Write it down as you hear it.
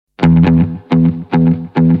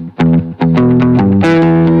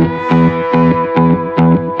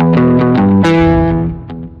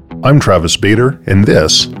I'm Travis Bader, and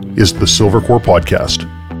this is the Silver Core Podcast.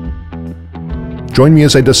 Join me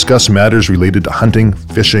as I discuss matters related to hunting,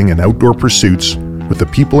 fishing, and outdoor pursuits with the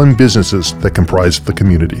people and businesses that comprise the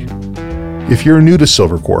community. If you're new to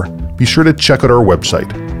Silver Core, be sure to check out our website,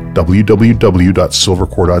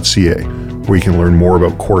 www.silvercore.ca, where you can learn more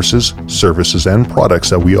about courses, services, and products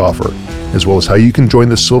that we offer, as well as how you can join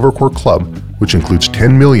the Silver Core Club, which includes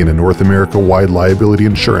 $10 million in North America-wide liability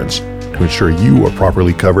insurance to ensure you are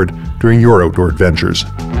properly covered during your outdoor adventures.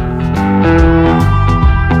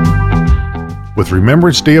 With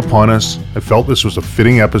Remembrance Day upon us, I felt this was a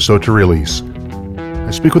fitting episode to release.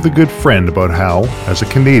 I speak with a good friend about how, as a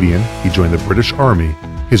Canadian, he joined the British Army,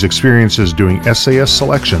 his experiences doing SAS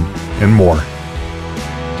Selection, and more.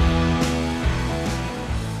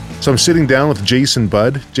 So I'm sitting down with Jason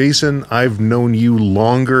Budd. Jason, I've known you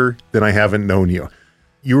longer than I haven't known you.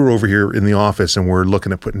 You were over here in the office and we're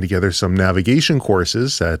looking at putting together some navigation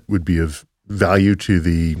courses that would be of value to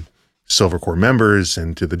the Silver Core members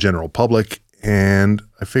and to the general public. And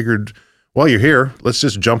I figured, while you're here, let's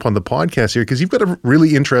just jump on the podcast here because you've got a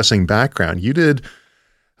really interesting background. You did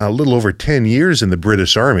a little over 10 years in the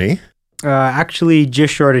British Army. Actually,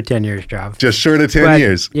 just short of 10 years, Trav. Just short of 10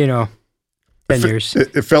 years. 10 years.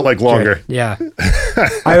 It felt like longer. Sure. Yeah.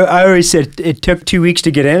 I always said it took 2 weeks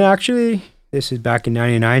to get in, actually. This is back in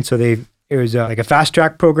 99, so it was like a fast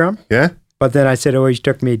track program. Yeah? But then I said it always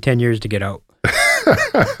took me 10 years to get out.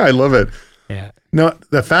 I love it. Yeah. No,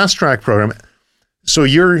 the fast track program, so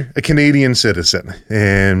you're a Canadian citizen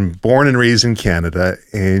and born and raised in Canada,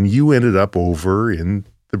 and you ended up over in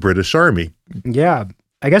the British Army. Yeah.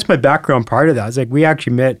 I guess my background part of that is like we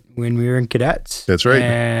actually met when we were in cadets. That's right.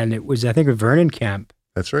 And it was, I think, a Vernon camp.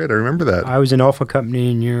 That's right. I remember that. I was in Alpha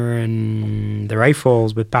Company and you were in the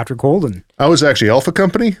Rifles with Patrick Holden. I was actually Alpha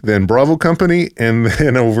Company, then Bravo Company, and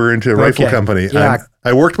then over into Rifle Company. Yeah.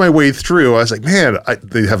 I worked my way through. I was like, man,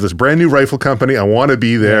 they have this brand new Rifle Company. I want to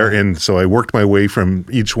be there. Yeah. And so I worked my way from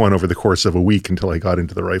each one over the course of a week until I got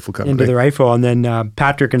into the Rifle Company. Into the Rifle. And then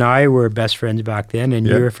Patrick and I were best friends back then, and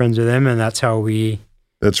you were friends with him, and that's how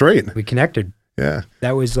That's right. we connected. Yeah.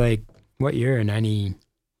 That was like, what year?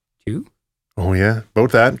 92? Oh, yeah.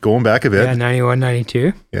 About that. Going back a bit. Yeah, 91,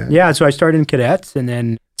 92. Yeah. Yeah, so I started in cadets, and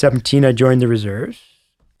then 17, I joined the reserves.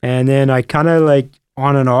 And then I kind of like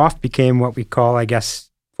on and off became what we call, I guess,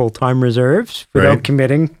 full-time reserves without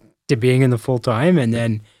committing to being in the full-time. And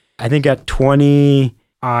then I think at 20,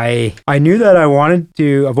 I knew that I wanted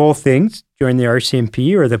to, of all things, join the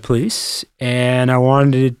RCMP or the police. And I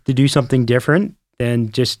wanted to do something different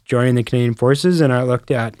than just joining the Canadian Forces. And I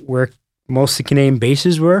looked at where most of the Canadian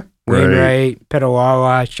bases were. Wainwright,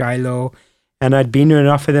 Petawawa, Shiloh, and I'd been to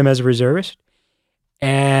enough of them as a reservist.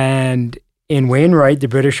 And in Wainwright, the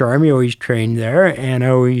British Army always trained there, and I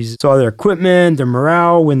always saw their equipment, their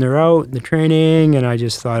morale when they're out, the training, and I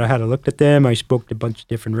just thought I had a look at them. I spoke to a bunch of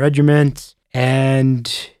different regiments, and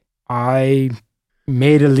I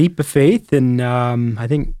made a leap of faith in, I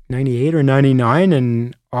think, 98 or 99,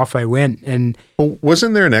 and off I went. And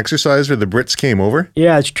wasn't there an exercise where the Brits came over?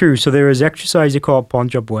 Yeah, it's true. So there was exercise they call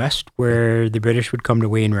Punjab West, where the British would come to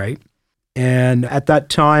Wainwright. And at that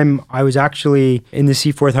time, I was actually in the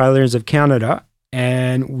Seaforth Highlanders of Canada,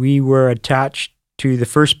 and we were attached to the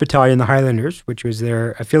 1st Battalion, the Highlanders, which was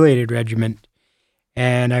their affiliated regiment.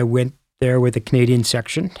 And I went there with the Canadian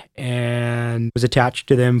section and was attached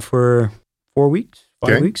to them for 4 weeks,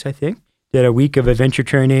 5 weeks, I think. Did a week of adventure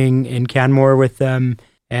training in Canmore with them.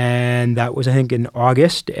 And that was, I think, in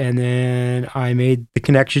August. And then I made the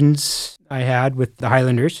connections I had with the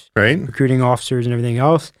Highlanders, recruiting officers and everything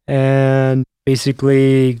else. And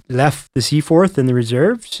basically left the Seaforth and the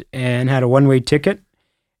reserves and had a one-way ticket.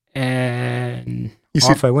 And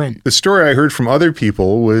off I went. The story I heard from other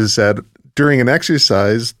people was that during an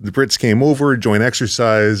exercise, the Brits came over, joined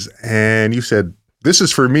exercise, and you said, "This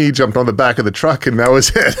is for me," jumped on the back of the truck, and that was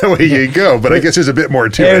it. Away you go. But I guess there's a bit more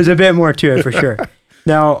to it. There's a bit more to it, for sure.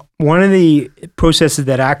 Now, one of the processes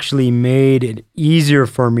that actually made it easier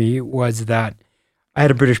for me was that I had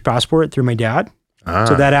a British passport through my dad.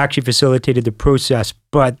 So that actually facilitated the process.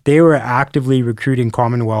 But they were actively recruiting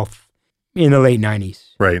Commonwealth in the late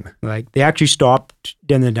 90s. Right. Like they actually stopped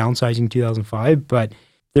in the downsizing in 2005, but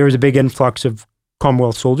there was a big influx of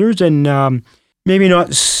Commonwealth soldiers and maybe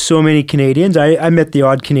not so many Canadians. I met the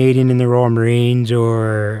odd Canadian in the Royal Marines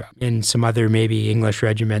or in some other maybe English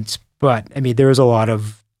regiments. But, I mean, there was a lot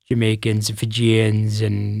of Jamaicans and Fijians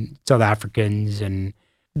and South Africans, and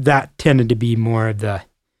that tended to be more of the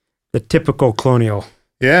typical colonial.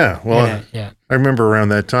 Yeah, well, yeah. I remember around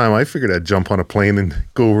that time, I figured I'd jump on a plane and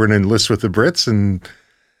go over and enlist with the Brits, and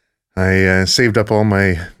I saved up all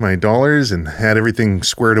my dollars and had everything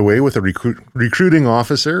squared away with a recruiting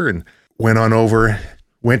officer and went on over,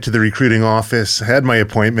 went to the recruiting office, had my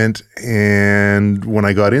appointment. And when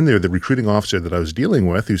I got in there, the recruiting officer that I was dealing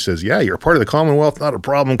with, who says, yeah, you're part of the Commonwealth, not a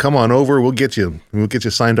problem. Come on over. We'll get you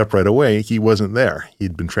signed up right away. He wasn't there.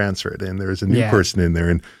 He'd been transferred and there was a new person in there.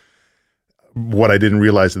 And what I didn't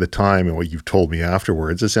realize at the time and what you've told me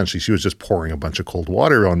afterwards, essentially she was just pouring a bunch of cold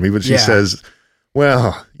water on me. But she says,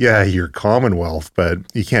 well, yeah, you're Commonwealth, but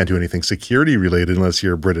you can't do anything security related unless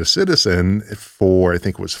you're a British citizen for, I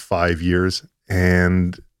think it was 5 years.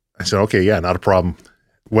 And I said, okay, yeah, not a problem.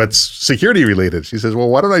 What's security related? She says, well,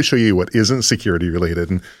 why don't I show you what isn't security related?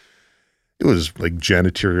 And it was like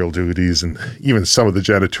janitorial duties, and even some of the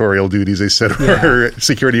janitorial duties they said were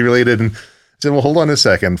security related. And I said, well, hold on a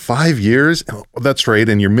second, 5 years? Oh, that's right.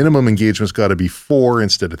 And your minimum engagement's got to be 4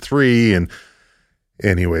 instead of 3. And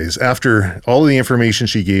anyways, after all of the information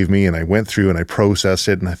she gave me and I went through and I processed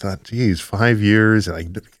it and I thought, geez, 5 years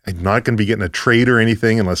and I'm not going to be getting a trade or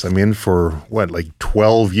anything unless I'm in for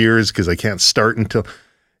 12 years because I can't start until.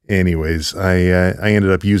 Anyways, I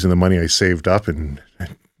ended up using the money I saved up and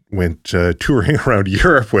went touring around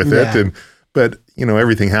Europe with it. But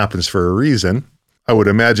everything happens for a reason. I would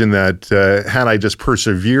imagine that had I just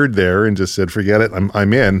persevered there and just said, forget it,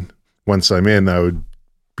 I'm in. Once I'm in, I would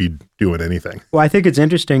be doing anything. Well, I think it's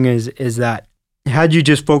interesting is that had you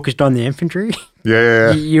just focused on the infantry,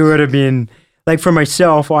 yeah. you would have been, like for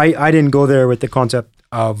myself, I didn't go there with the concept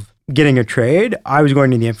of getting a trade. I was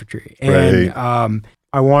going to the infantry. And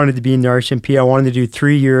I wanted to be in the RCMP. I wanted to do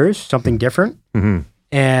 3 years, something different. Mm-hmm.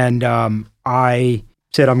 And I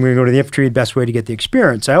said, I'm going to go to the infantry, the best way to get the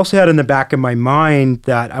experience. I also had in the back of my mind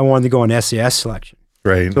that I wanted to go on SAS Selection.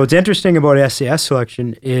 Right. So what's interesting about SAS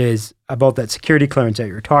Selection is about that security clearance that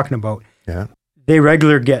you were talking about. Yeah. They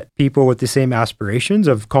regularly get people with the same aspirations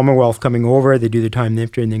of Commonwealth coming over, they do their time in the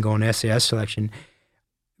infantry and then go on SAS Selection.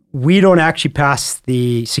 We don't actually pass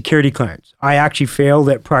the security clearance. I actually failed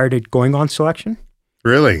it prior to going on selection.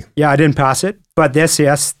 Really? Yeah, I didn't pass it, but the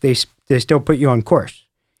SAS, they still put you on course.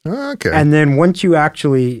 Okay. And then once you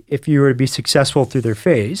actually, if you were to be successful through their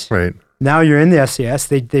phase, right. Now you're in the SAS,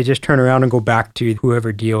 they just turn around and go back to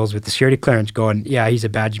whoever deals with the security clearance going, yeah, he's a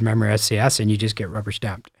badge member SAS, and you just get rubber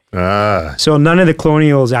stamped. So none of the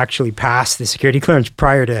colonials actually passed the security clearance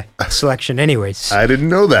prior to selection anyways. I didn't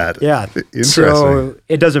know that. Yeah. Interesting. So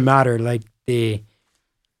it doesn't matter, like you're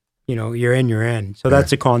in. So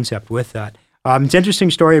that's the concept with that. It's an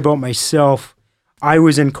interesting story about myself. I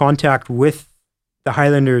was in contact with the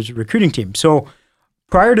Highlanders recruiting team. So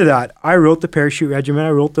prior to that, I wrote the Parachute Regiment,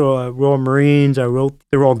 I wrote the Royal Marines, I wrote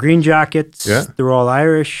the Royal Green Jackets, the Royal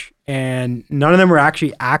Irish, and none of them were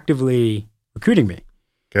actually actively recruiting me.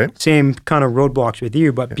 Okay. Same kind of roadblocks with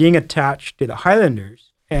you, but being attached to the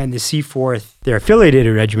Highlanders and the C4th, their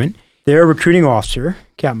affiliated regiment, their recruiting officer,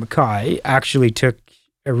 Captain Mackay, actually took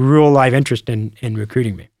a real live interest in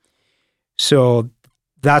recruiting me. So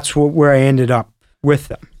that's where I ended up with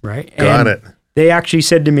them, right? Got it. They actually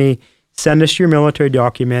said to me, send us your military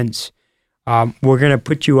documents. We're going to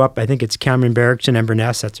put you up. I think it's Cameron Barracks in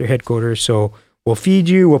Inverness. That's their headquarters. So we'll feed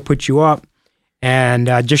you. We'll put you up. And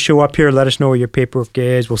just show up here. Let us know where your paperwork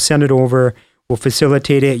is. We'll send it over. We'll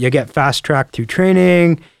facilitate it. You get fast-tracked through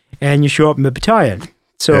training. And you show up in the battalion.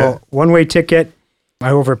 So one-way ticket.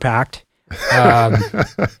 I overpacked.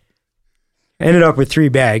 Ended up with 3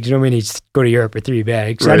 bags. You know, we need to go to Europe with 3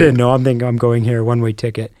 bags. Right. I didn't know. I'm thinking I'm going here, one-way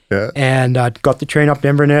ticket. Yeah. And got the train up to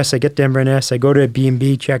Inverness. I get to Inverness. I go to a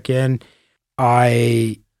B&B, check in.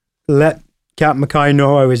 I let Captain Mackay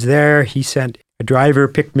know I was there. He sent a driver,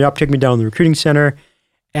 picked me up, took me down to the recruiting center.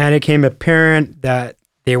 And it became apparent that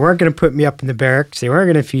they weren't going to put me up in the barracks. They weren't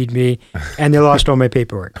going to feed me. And they lost all my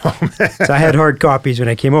paperwork. Oh, so I had hard copies when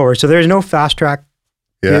I came over. So there's no fast track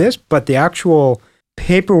to this, but the actual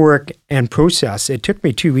paperwork and process, it took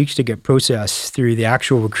me 2 weeks to get processed through the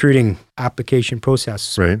actual recruiting application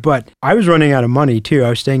process. Right. But I was running out of money too. I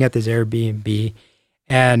was staying at this Airbnb,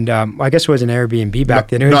 and I guess it was an Airbnb back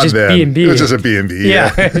then. It was just B&B. It was just a B&B.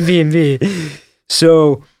 Yeah, B&B.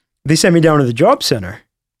 So they sent me down to the job center,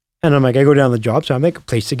 and I'm like, I go down to the job center. I'm like, a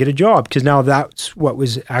place to get a job, because now that's what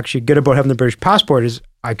was actually good about having the British passport is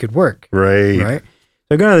I could work. Right.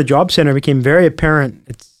 So I go to the job center. It became very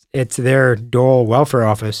apparent it's their dole welfare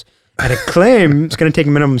office, and a claim it's going to take a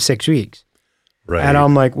minimum 6 weeks. Right. And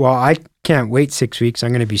I'm like, well, I can't wait 6 weeks. I'm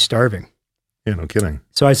going to be starving. Yeah, no kidding.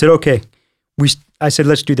 So I said, okay. I said,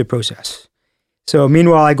 let's do the process. So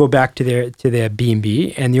meanwhile, I go back to the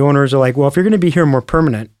B&B, and the owners are like, well, if you're going to be here more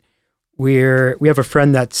permanent, we have a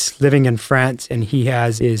friend that's living in France, and he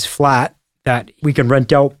has his flat that we can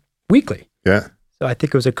rent out weekly. Yeah. So I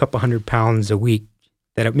think it was a couple £100 a week,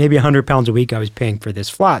 maybe £100 a week I was paying for this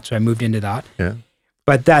flat. So I moved into that. Yeah.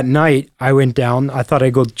 But that night I went down, I thought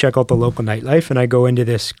I'd go check out the local nightlife, and I go into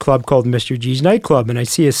this club called Mr. G's Nightclub, and I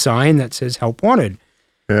see a sign that says help wanted.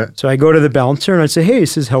 Yeah. So I go to the bouncer and I say, hey, it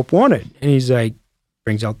says help wanted. And he's like,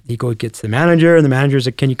 gets the manager, and the manager's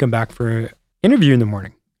like, can you come back for an interview in the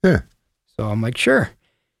morning? Yeah. So I'm like, sure.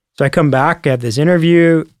 So I come back, I have this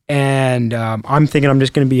interview, and I'm thinking I'm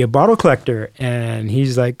just going to be a bottle collector. And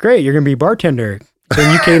he's like, great, you're going to be a bartender. So in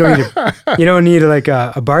UK, you don't need like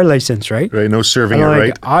a bar license, right? Right, no serving it, like,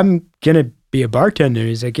 right? I'm going to be a bartender.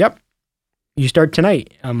 He's like, yep, you start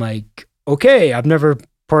tonight. I'm like, okay, I've never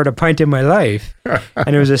poured a pint in my life.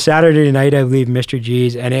 And it was a Saturday night, I believe, Mr.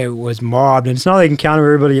 G's, and it was mobbed. And it's not like in Canada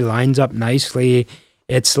where everybody lines up nicely.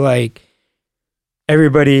 It's like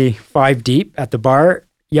everybody 5 deep at the bar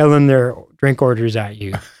yelling their drink orders at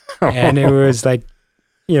you. And it was like,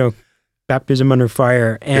 baptism under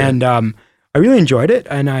fire. And I really enjoyed it.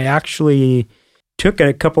 And I actually took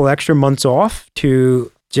a couple extra months off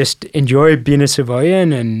to just enjoy being a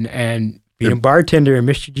civilian and being a bartender in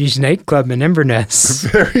Mr. G's nightclub in Inverness.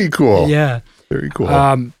 Very cool. Yeah. Very cool.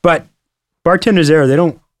 But bartenders there, they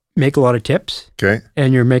don't make a lot of tips. Okay.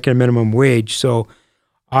 And you're making a minimum wage. So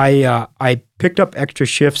I picked up extra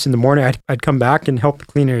shifts in the morning. I'd come back and help the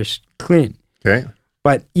cleaners clean. Okay.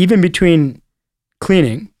 But even between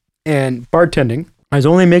cleaning and bartending, I was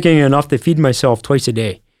only making enough to feed myself twice a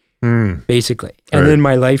day, basically. And then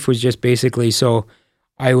my life was just basically, so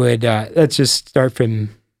I would, let's just start from,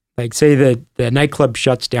 like, say the nightclub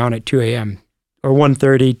shuts down at 2 a.m. or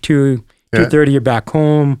 1:30, 2:30, you're back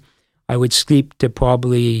home. I would sleep to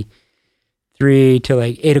probably 3 to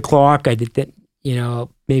like 8 o'clock. I did that,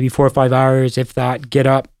 maybe 4 or 5 hours, if that. Get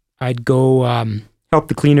up. I'd go help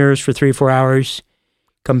the cleaners for 3 or 4 hours,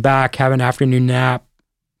 come back, have an afternoon nap.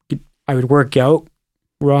 I would work out,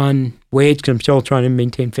 run, weights, because I'm still trying to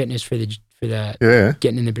maintain fitness for the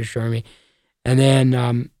getting in the British Army. And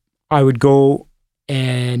then I would go,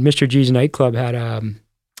 and Mr. G's nightclub had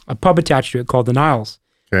a pub attached to it called the Niles.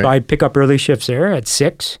 Okay. So I'd pick up early shifts there at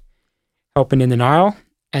 6, helping in the Nile.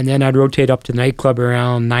 And then I'd rotate up to the nightclub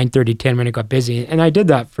around 9:30, 10 when it got busy. And I did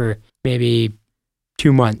that for maybe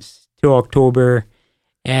 2 months till October.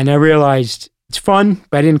 And I realized it's fun,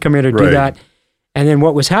 but I didn't come here to do that. And then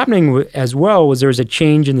what was happening as well was there was a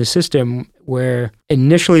change in the system where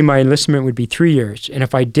initially my enlistment would be 3 years. And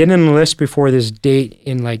if I didn't enlist before this date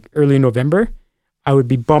in like early November, I would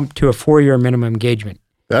be bumped to a 4-year minimum engagement.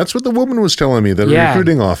 That's what the woman was telling me, the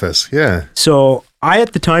recruiting office. Yeah. So I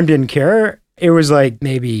at the time didn't care. It was like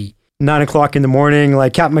maybe 9 o'clock in the morning.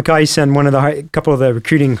 Like Captain Mackay sent a couple of the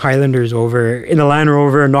recruiting Highlanders over in the Land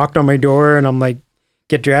Rover, knocked on my door, and I'm like,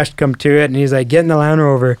 get dressed, come to it. And he's like, get in the Land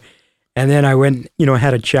Rover. And then I went,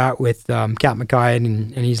 had a chat with Captain Mackay,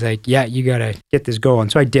 and he's like, yeah, you got to get this going.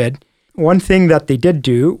 So I did. One thing that they did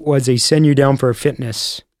do was they send you down for a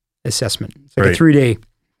fitness assessment. It's like a 3-day,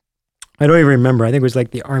 I don't even remember. I think it was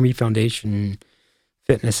like the Army Foundation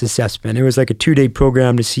fitness assessment. It was like a 2-day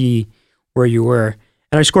program to see where you were.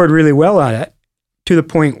 And I scored really well at it, to the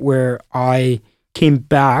point where I came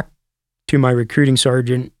back to my recruiting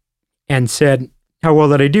sergeant and said, how well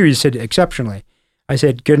did I do? He said, exceptionally. I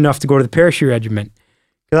said, good enough to go to the parachute regiment.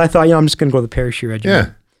 Because I thought, I'm just going to go to the parachute regiment.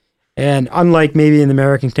 Yeah. And unlike maybe in the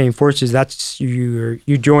American Canadian Forces, that's you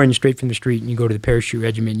join straight from the street and you go to the parachute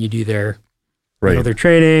regiment and you do their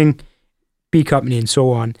training, B company, and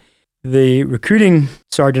so on. The recruiting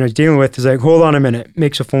sergeant I was dealing with is like, hold on a minute,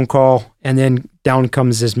 makes a phone call, and then down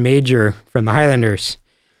comes this major from the Highlanders,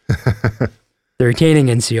 the retaining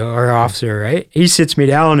NCO or officer, right? He sits me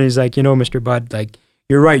down and he's like, Mr. Budd, like,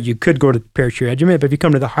 you're right, you could go to the parachute regiment, but if you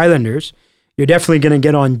come to the Highlanders, you're definitely going to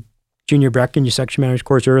get on junior Brecken, your section manager's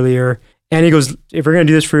course earlier. And he goes, if we're going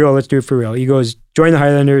to do this for real, let's do it for real. He goes, join the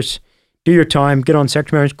Highlanders, do your time, get on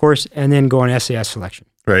section manager's course, and then go on SAS Selection.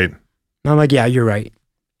 Right. And I'm like, yeah, you're right.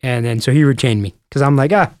 And then so he retained me because I'm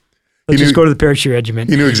like, let's just go to the parachute regiment.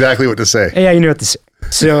 You knew exactly what to say. Yeah, you knew what to say.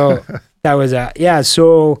 So that was,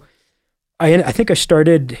 so I think I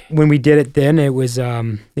started, when we did it then, it was,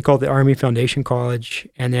 they called it the Army Foundation College,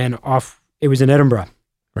 and then it was in Edinburgh.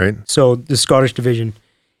 Right. So the Scottish Division,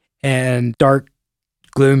 and dark,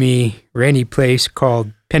 gloomy, rainy place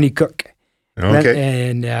called Pennycook. Okay.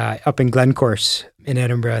 And up in Glencorse in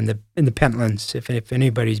Edinburgh in the Pentlands, if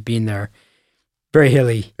anybody's been there. Very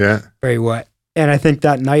hilly, very wet. And I think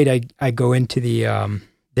that night I go into the,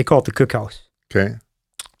 they call it the cookhouse. Okay.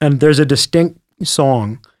 And there's a distinct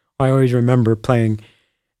song I always remember playing,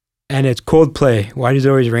 and it's Coldplay, Why Does It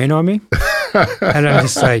Always Rain on Me? And I'm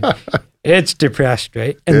just like, it's depressed,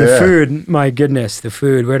 right? And the food, my goodness, the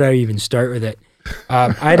food, where do I even start with it?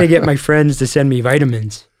 I had to get my friends to send me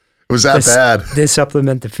vitamins. Was that bad? To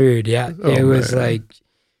supplement the food, yeah. It was like,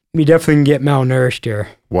 we definitely can get malnourished here.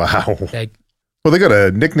 Wow. Like, well, they got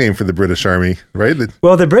a nickname for the British Army, right?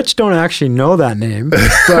 Well, the Brits don't actually know that name, but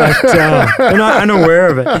they're not unaware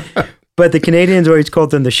of it. But the Canadians always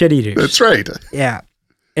called them the shit eaters. That's right. Yeah.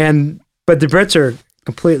 But the Brits are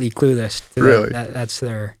completely clueless. Really? That's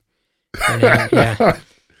their name, yeah.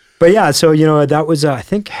 But yeah, so, that was, I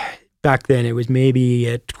think back then it was maybe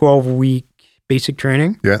a 12-week basic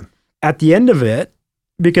training. Yeah. At the end of it,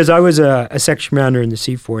 because I was a section commander in the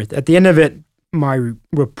Seaforth, at the end of it, my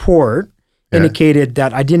report indicated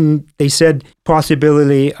that they said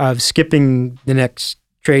possibility of skipping the next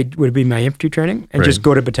trade would be my infantry training and just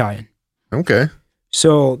go to battalion. Okay.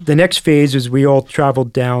 So the next phase is we all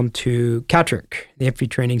traveled down to Catterick, the Infantry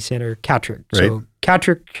Training Center, Catterick. Right. So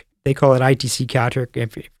Catterick, they call it ITC Catterick,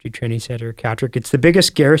 Infantry Training Center, Catterick. It's the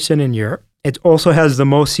biggest garrison in Europe. It also has the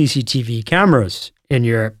most CCTV cameras in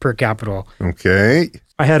Europe per capita. Okay.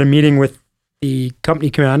 I had a meeting with the company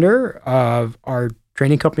commander of our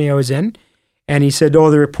training company I was in, and he said, the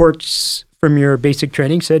reports from your basic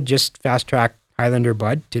training said just fast track Highlander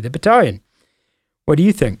Bud to the battalion. What do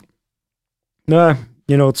you think?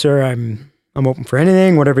 Sir, I'm open for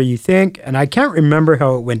anything, whatever you think. And I can't remember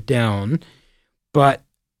how it went down, but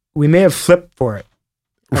we may have flipped for it.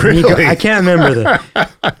 Really? I can't remember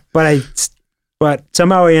that. But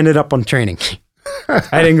somehow I ended up on training.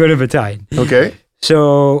 I didn't go to battalion. Okay.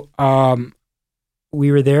 So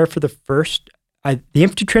we were there for the first, the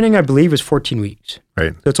infantry training, I believe, was 14 weeks.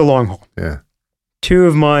 Right. So it's a long haul. Yeah. Two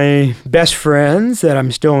of my best friends that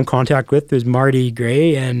I'm still in contact with was Marty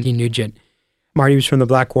Gray and Dean Nugent. Marty was from the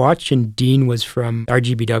Black Watch and Dean was from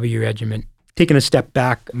RGBW Regiment. Taking a step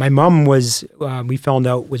back, my mom was, we found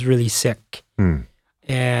out, was really sick.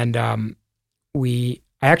 And I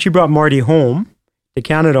actually brought Marty home to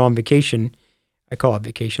Canada on vacation. I call it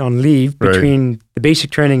vacation, on leave between the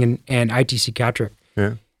basic training and ITC Catterick.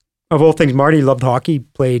 Yeah. Of all things, Marty loved hockey,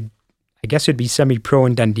 played, I guess it'd be semi-pro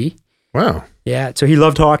in Dundee. Wow. Yeah, so he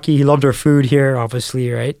loved hockey. He loved our food here, obviously,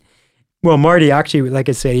 right? Well, Marty actually, like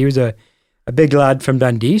I said, he was a big lad from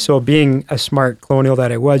Dundee. So being a smart colonial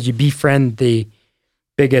that I was, you befriend the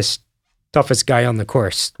biggest, toughest guy on the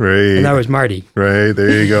course. Right. And that was Marty. Right,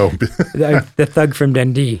 there you go. the thug from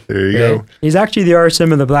Dundee. There you go. He's actually the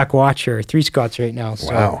RSM of the Black Watch, or 3 Scots right now.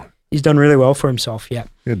 So wow. He's done really well for himself, yeah.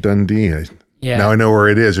 Yeah, Dundee. Yeah. Now I know where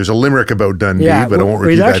it is. There's a limerick about Dundee, but I won't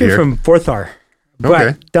repeat that here. He's actually from Forthar.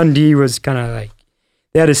 But Dundee was kind of like,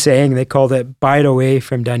 they had a saying, they called it bide away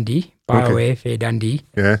from Dundee. Bide away from Dundee.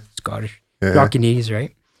 Yeah. Scottish. Yeah. Jockinese,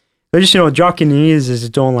 right? But just, Jockinese is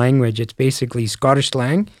its own language. It's basically Scottish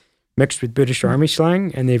slang mixed with British Army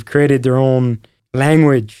slang, and they've created their own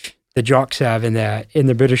language the Jocks have in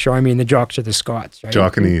the British Army, and the Jocks are the Scots, right?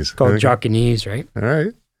 Jockinese. It's called Jockinese, right? All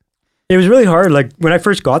right. It was really hard. Like, when I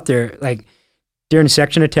first got there, like, during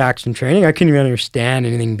section attacks and training, I couldn't even understand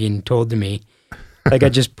anything being told to me. Like, I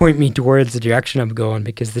just point me towards the direction I'm going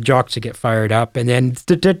because the Jocks would get fired up. And then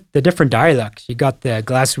the different dialects. You got the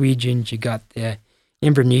Glaswegians, you got the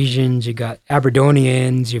Invernessians, you got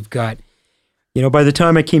Aberdonians, you've got, by the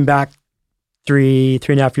time I came back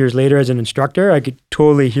 3.5 years later as an instructor, I could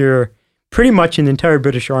totally hear pretty much in the entire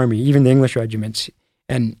British Army, even the English regiments,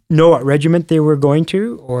 and know what regiment they were going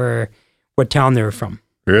to or what town they were from.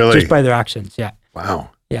 Really? Just by their accents, yeah.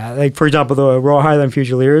 Wow. Yeah, like, for example, the Royal Highland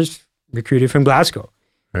Fusiliers recruited from Glasgow.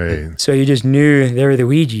 Right. So you just knew they were the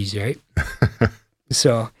Ouija's, right?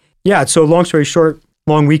 So, yeah, so long story short,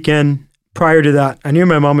 long weekend. Prior to that, I knew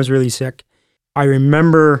my mom was really sick. I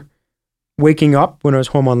remember waking up when I was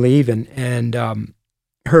home on leave and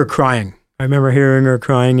her crying. I remember hearing her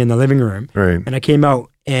crying in the living room. Right. And I came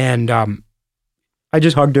out and I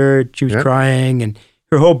just hugged her. She was crying and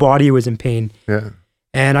her whole body was in pain. Yeah.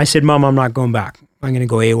 And I said, Mom, I'm not going back. I'm going to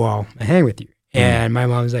go AWOL and hang with you. And my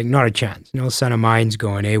mom was like, not a chance. No son of mine's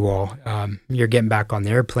going AWOL. You're getting back on the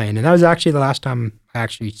airplane. And that was actually the last time I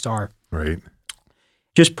actually saw her. Right.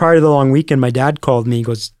 Just prior to the long weekend, my dad called me. He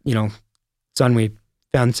goes, son, we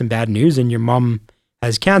found some bad news and your mom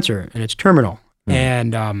has cancer and it's terminal.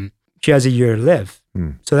 And she has a year to live.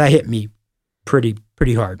 So that hit me pretty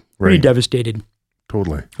hard. Pretty devastated.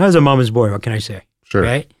 Totally. I was a mama's boy. What can I say? Sure.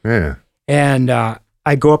 Right? Yeah. And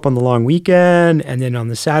I go up on the long weekend, and then on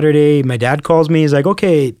the Saturday, my dad calls me. He's like,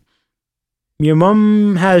 okay, your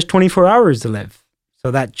mom has 24 hours to live. So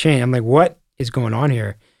that changed. I'm like, what is going on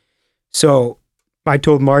here? So I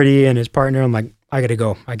told Marty and his partner, I'm like, I got to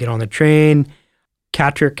go. I get on the train.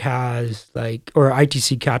 Catterick has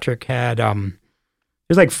ITC Catterick had,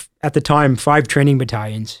 there's at the time, 5 training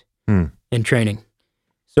battalions in training.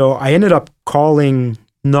 So I ended up calling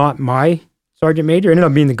not my sergeant major, I ended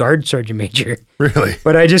up being the guard sergeant major. Really?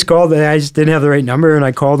 But I just called, I just didn't have the right number, and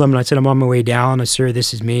I called him and I said, I'm on my way down. I said, sir,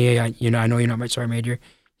 this is me. I know you're not my sergeant major.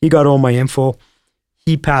 He got all my info.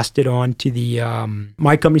 He passed it on to the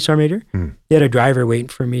my company sergeant major. They had a driver waiting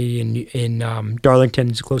for me in Darlington,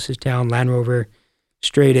 the closest town, Land Rover,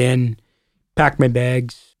 straight in, packed my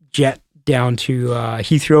bags, jet down to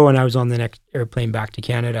Heathrow, and I was on the next airplane back to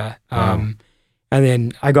Canada. And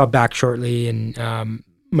then I got back shortly, and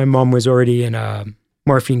my mom was already in a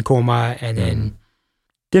morphine coma, and then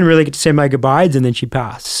didn't really get to say my goodbyes, and then she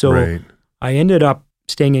passed. So I ended up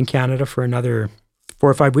staying in Canada for another 4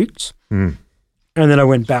 or 5 weeks. And then I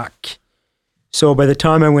went back. So by the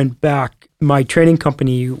time I went back, my training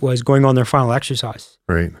company was going on their final exercise.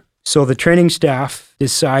 Right. So the training staff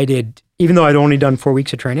decided, even though I'd only done 4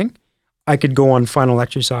 weeks of training, I could go on final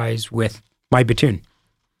exercise with my platoon.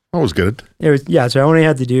 That was good. So I only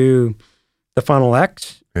had to do the final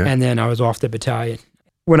X, and then I was off the battalion.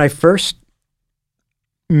 When I first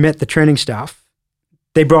met the training staff,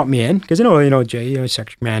 they brought me in, because Jay,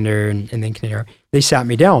 section commander, and then Canadian, they sat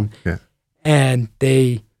me down. Yeah. And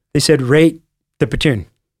they said, rate the platoon,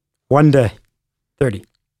 1 to 30.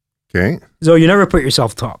 Okay. So you never put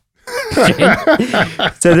yourself top.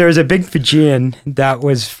 So there was a big Fijian that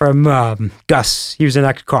was from Gus. He was an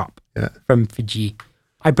ex-cop from Fiji.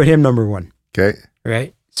 I put him number 1. Okay.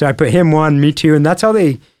 Right? So I put him 1, me 2, and that's how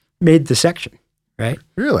they made the section, right?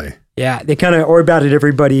 Really? Yeah. They kind of orbited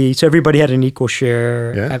everybody, so everybody had an equal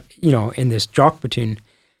share, in this jock platoon.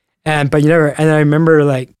 But and I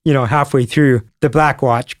remember halfway through, the Black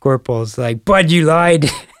Watch corporal's like, Bud, you lied.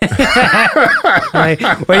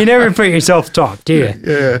 Well, you never put yourself top, do you?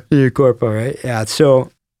 Yeah. You're corporal, right? Yeah.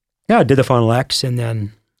 So, I did the final X and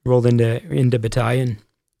then rolled into battalion.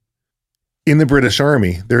 In the British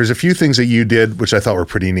Army, there's a few things that you did, which I thought were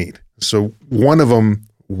pretty neat. So one of them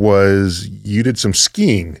was you did some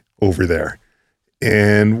skiing over there.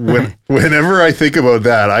 And whenever I think about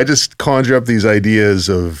that, I just conjure up these ideas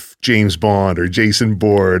of James Bond or Jason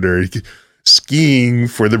Bourne or skiing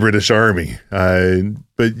for the British Army.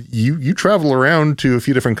 But you travel around to a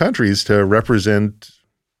few different countries to represent,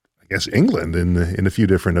 I guess, England in a few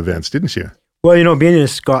different events, didn't you? Well, being in a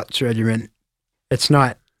Scots regiment, it's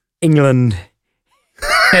not England.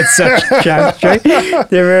 It's such jocks, right?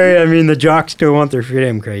 They're the jocks still want their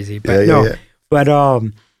freedom crazy. But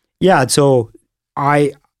so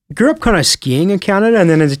I grew up kind of skiing in Canada, and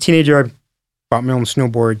then as a teenager, I bought my own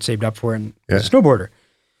snowboard, saved up for it, and was a snowboarder.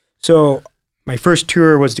 So my first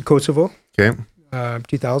tour was to Kosovo,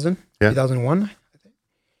 2000, 2001, I think.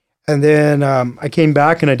 And then I came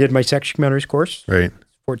back and I did my section commander's course,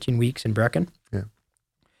 14 weeks in Brecon. Yeah.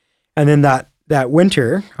 And then that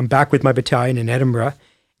winter, I'm back with my battalion in Edinburgh,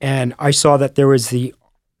 and I saw that there was the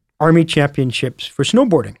Army Championships for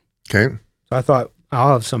snowboarding. Okay. So I thought,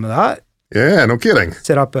 I'll have some of that. Yeah, no kidding.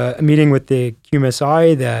 Set up a meeting with the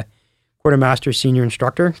QMSI, the quartermaster senior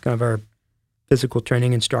instructor, kind of our physical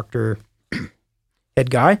training instructor head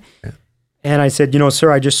guy. Yeah. And I said,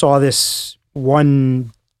 sir, I just saw this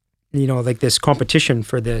one, this competition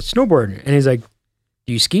for the snowboard. And he's like,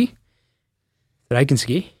 do you ski? I said, I can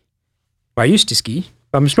ski. Well, I used to ski.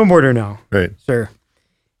 I'm a snowboarder now, sir.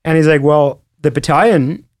 And he's like, well, the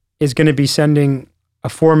battalion is going to be sending a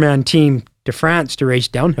 4-man team to France to race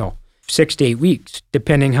downhill. 6 to 8 weeks,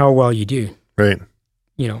 depending how well you do. Right.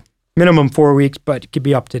 Minimum 4 weeks, but it could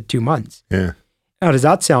be up to 2 months. Yeah. How does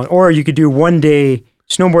that sound? Or you could do 1-day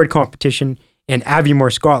snowboard competition in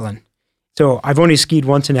Aviemore, Scotland. So I've only skied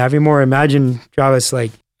once in Aviemore. Imagine, Travis, I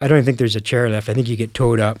don't even think there's a chairlift. I think you get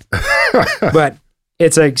towed up. But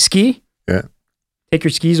it's like ski. Yeah. Take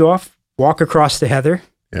your skis off, walk across the heather.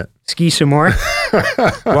 Yeah. Ski some more.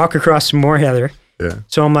 Walk across some more heather. Yeah.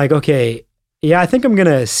 So I'm like, okay, yeah, I think I'm going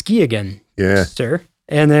to ski again, sir.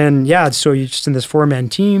 And then, so you're just in this 4-man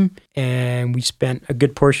team, and we spent a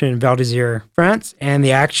good portion in Val d'Isère, France, and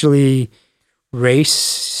they actually race.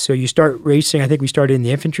 So you start racing, I think we started in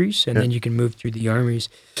the infantries, and then you can move through the armies.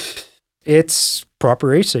 It's proper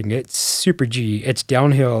racing. It's Super G. It's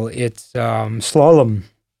downhill. It's slalom.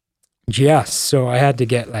 GS. So I had to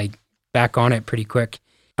get back on it pretty quick.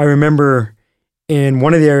 I remember in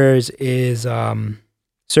one of the areas is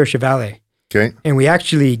Serge Valley. Okay. And we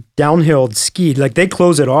actually downhill skied. They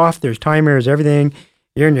close it off. There's timers, everything.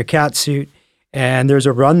 You're in your cat suit. And there's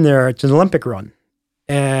a run there. It's an Olympic run.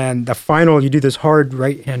 And the final, you do this hard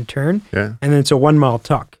right-hand turn. Yeah. And then it's a 1-mile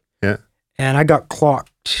tuck. Yeah. And I got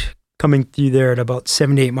clocked coming through there at about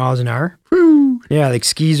 78 miles an hour. Woo. Yeah,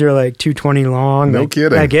 skis are 220 long. No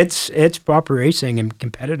kidding. It's proper racing and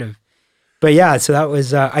competitive. But yeah, so that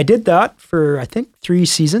was, I did that for, I think, 3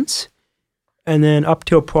 seasons. And then up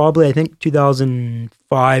till probably, I think,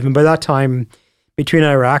 2005. And by that time, between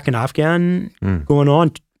Iraq and Afghan going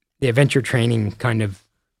on, the adventure training kind of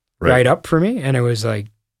dried up for me. And it was like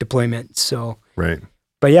deployment. So,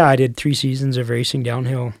 but yeah, I did 3 seasons of racing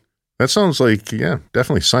downhill. That sounds like,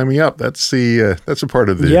 definitely sign me up. That's a part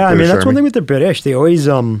of the British Army. That's one thing with the British. They always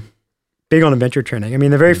big on adventure training. I mean,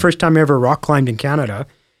 the very first time I ever rock climbed in Canada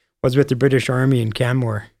was with the British Army in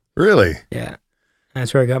Canmore. Really? Yeah.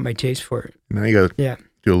 That's where I got my taste for it. Now you got to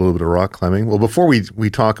do a little bit of rock climbing. Well, before we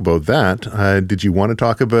talk about that, did you want to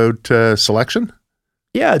talk about selection?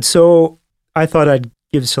 Yeah, so I thought I'd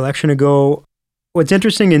give selection a go. What's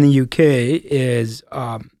interesting in the UK is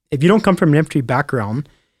if you don't come from an infantry background,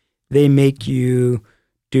 they make you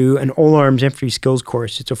do an all-arms infantry skills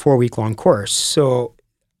course. It's a 4-week-long course. So,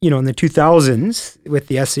 in the 2000s, with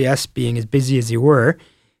the SAS being as busy as they were,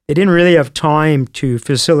 they didn't really have time to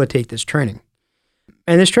facilitate this training.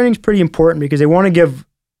 And this training is pretty important because they want to give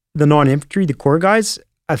the non-infantry, the core guys,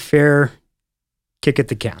 a fair kick at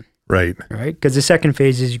the can. Right. Because the second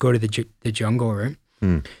phase is you go to the jungle, right?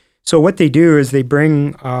 So what they do is they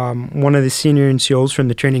bring one of the senior NCOs from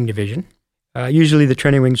the training division, usually the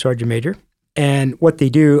training wing sergeant major. And what they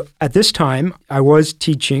do at this time, I was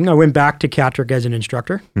teaching. I went back to Catrick as an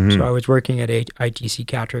instructor. So I was working at ITC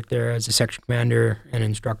Catrick there as a section commander and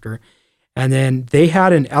instructor. And then they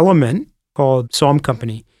had an element called SOM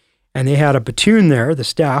Company. And they had a platoon there, the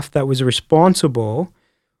staff, that was responsible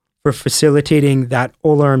for facilitating that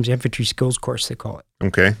all-arms infantry skills course, they call it.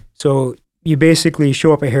 Okay. So you basically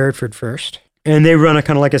show up at Hereford first, and they run a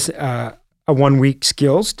kind of like a 1-week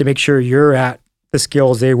skills to make sure you're at the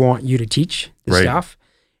skills they want you to teach the staff.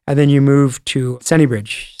 And then you move to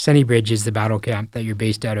Sennybridge. Sennybridge is the battle camp that you're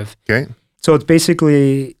based out of. Okay. So it's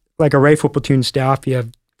basically like a rifle platoon staff. You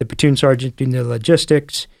have the platoon sergeant doing the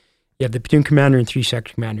logistics. You have the platoon commander and 3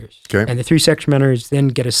 section commanders. Okay. And the 3 section commanders then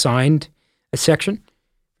get assigned a section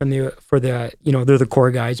they're the core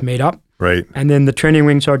guys made up. Right. And then the training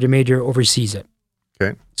wing sergeant major oversees it.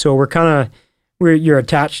 Okay. So you're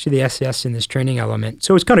attached to the SAS in this training element.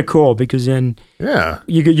 So it's kind of cool because then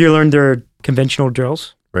you learn their conventional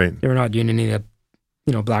drills. Right. They're not doing any of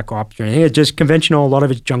the black ops or anything. It's just conventional. A lot of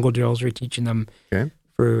it's jungle drills. We're teaching them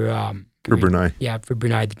for Brunei. Yeah, for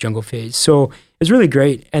Brunei, the jungle phase. So it's really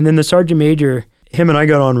great. And then the sergeant major, him and I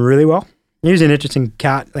got on really well. He was an interesting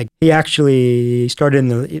cat. Like he actually started in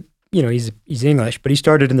the, he's English, but he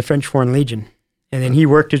started in the French Foreign Legion. And then he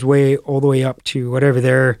worked his way all the way up to whatever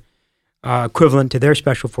their equivalent to their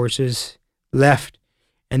special forces, left.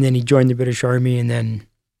 And then he joined the British Army and then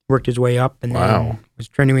worked his way up and then was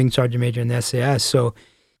training wing sergeant major in the SAS. So,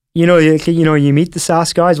 you meet the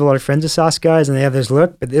SAS guys, a lot of friends of SAS guys, and they have this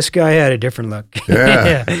look, but this guy had a different look.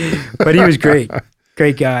 Yeah. But he was great.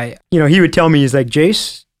 Great guy. He would tell me, he's like,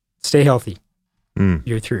 Jace, stay healthy.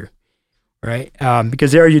 You're through. Right?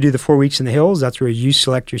 Because there you do the 4 weeks in the hills. That's where you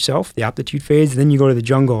select yourself, the aptitude phase. And then you go to the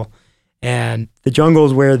jungle. And the jungle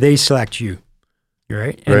is where they select you.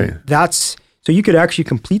 Right? And so you could actually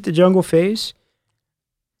complete the jungle phase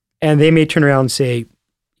and they may turn around and say,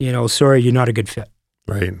 sorry, you're not a good fit.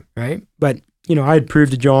 Right. Right? But, I had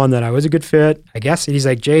proved to John that I was a good fit, I guess. And he's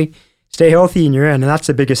like, Jay, stay healthy and you're in. And that's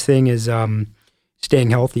the biggest thing is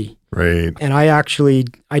staying healthy. Right. And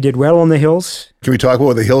I did well on the hills. Can we talk about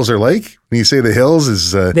what the hills are like? When you say the hills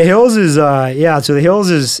is... The hills is, so the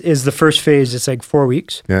hills is the first phase. It's like 4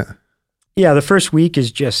 weeks. Yeah. Yeah, the first week is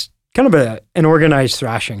just kind of an organized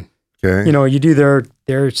thrashing. Okay. You do their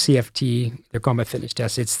CFT, their combat fitness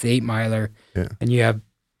test. It's the 8-miler. Yeah. And you have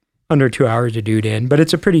under 2 hours to do it in, but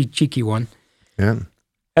it's a pretty cheeky one. Yeah.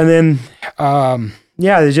 And then,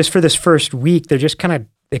 they're just for this first week, they're just kind of,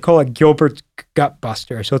 they call it Gilbert's Gut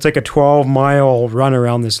Buster. So it's like a 12-mile run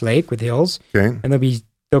around this lake with hills. Okay. And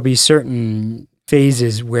there'll be certain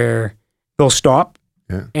phases where they'll stop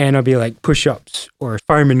and it'll be like push-ups or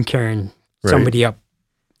firemen carrying somebody up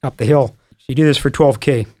the hill. So you do this for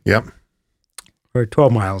 12K. Yep. Or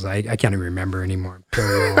 12 miles. I can't even remember anymore.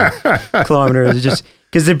 Kilometers. It's just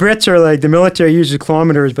because the Brits are like, the military uses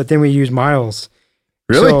kilometers, but then we use miles.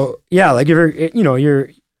 Really? So yeah, like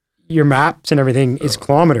if your maps and everything is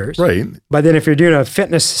kilometers. Right. But then if you're doing a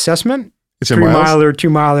fitness assessment, it's 3 miler, 2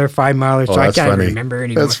 miler, 5 miler. So I can't even remember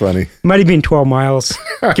anymore. That's funny. It might have been 12 miles.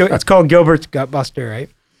 It's called Gilbert's Gut Buster, right?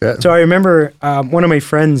 Yeah. So I remember one of my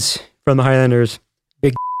friends from the Highlanders,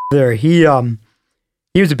 big there, he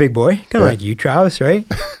was a big boy, kind of like you, Travis, right?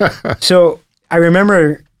 So I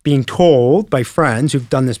remember being told by friends who've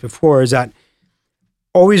done this before is that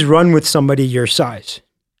always run with somebody your size.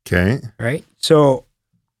 Okay. Right? So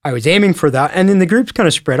I was aiming for that. And then the groups kind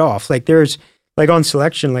of spread off. Like there's, like on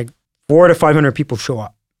selection, like 400 to 500 people show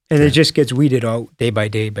up. And it just gets weeded out day by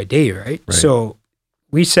day by day, right? So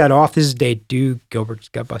we set off. This is day 2, Gilbert's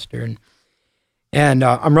Gutbuster. And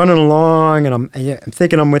I'm running along, and I'm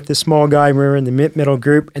thinking I'm with this small guy. We're in the middle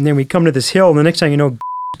group. And then we come to this hill, and the next thing you know,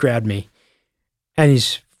 grabbed me. And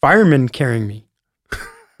he's fireman carrying me.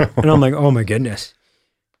 And I'm like, oh my goodness.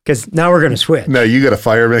 Because now we're going to switch. No, you got a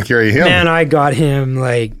fireman carry him. Man, I got him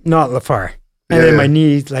like not far. And then my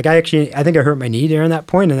knee, like I think I hurt my knee there on that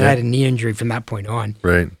point, and I had a knee injury from that point on.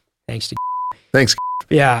 Right. Thanks.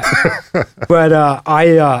 Yeah. But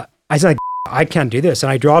I said, like, I can't do this.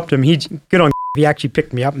 And I dropped him. He actually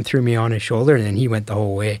picked me up and threw me on his shoulder, and then he went the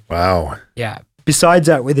whole way. Wow. Yeah. Besides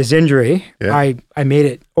that, with his injury, I made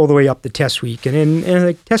it all the way up to test week. And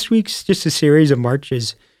like test week's just a series of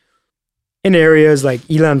marches in areas like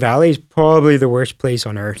Elan Valley is probably the worst place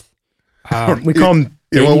on earth. We call them...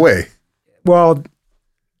 In what way? Well,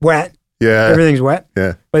 wet. Yeah. Everything's wet.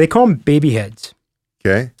 Yeah. But they call them baby heads.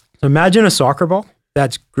 Okay. So imagine a soccer ball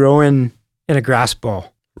that's growing in a grass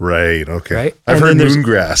ball. Right. Okay. Right? I've heard moon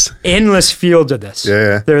grass. Endless fields of this.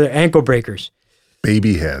 Yeah. They're ankle breakers.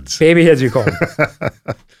 Baby heads. Baby heads, we call them.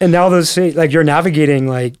 And now those, like you're navigating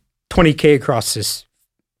like 20K across this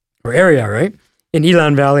area, right? In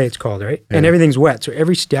Elan Valley, it's called, right? Yeah. And everything's wet. So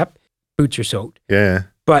every step, boots are soaked. Yeah.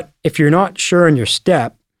 But if you're not sure on your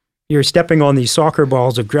step, you're stepping on these soccer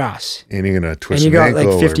balls of grass. And you're going to twist an ankle. And you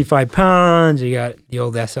got like 55 pounds. You got the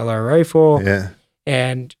old SLR rifle. Yeah.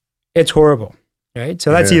 And it's horrible, right?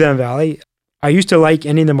 So that's Elan Valley. I used to like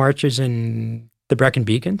any of the marches in the Brecon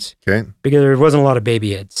Beacons. Okay. Because there wasn't a lot of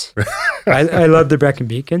baby heads. I love the Brecon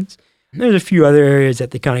Beacons. There's a few other areas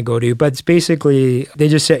that they kind of go to, but it's basically, they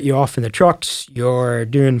just set you off in the trucks. You're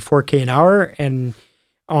doing 4K an hour. And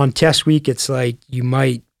on test week, it's like you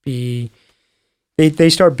might be...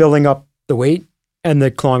 They start building up the weight and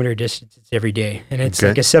the kilometer distances every day. And it's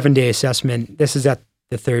like a 7-day assessment. This is at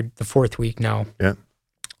the 4th week now. Yeah.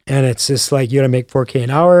 And it's just like, you got to make 4K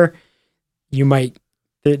an hour.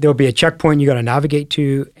 There'll be a checkpoint you got to navigate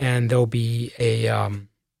to, and there'll be a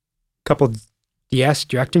couple DS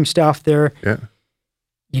directing staff there. Yeah.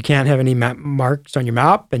 You can't have any marks on your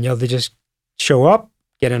map, and they just show up,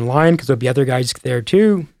 get in line, because there'll be other guys there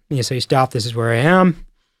too. And you say, stop, this is where I am.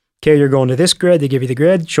 Okay, you're going to this grid. They give you the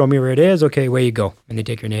grid. Show me where it is. Okay, away you go. And they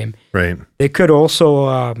take your name. Right. They could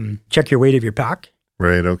also check your weight of your pack.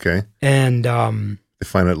 Right, okay. And... they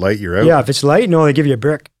find it light, you're out? Yeah, if it's light, no, they give you a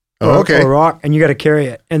brick. Or a rock, and you got to carry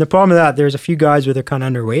it. And the problem with that, there's a few guys where they're kind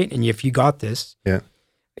of underweight, and if you got this,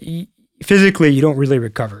 physically, you don't really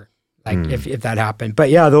recover, like if that happened.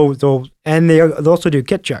 But yeah, they'll also do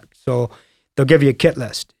kit checks. So they'll give you a kit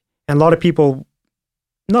list. And not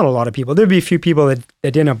a lot of people, there'd be a few people that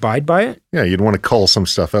didn't abide by it. Yeah, you'd want to cull some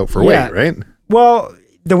stuff out for weight, right? Well,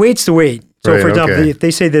 the weight's the weight. So for example, if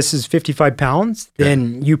they say this is 55 pounds,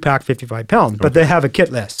 then you pack 55 pounds. But they have a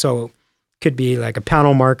kit list. So could be like a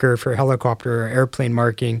panel marker for helicopter or airplane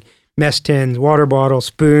marking, mess tins, water bottle,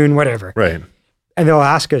 spoon, whatever. Right. And they'll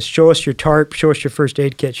ask us, show us your tarp, show us your first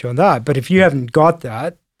aid kit, show that. But if you haven't got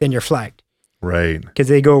that, then you're flagged. Right. Because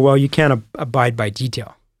they go, well, you can't abide by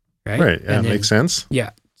detail. Right. Right. Yeah, makes sense. Yeah.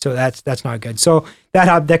 So that's not good. So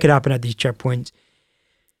that could happen at these checkpoints.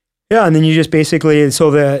 Yeah. And then you just basically,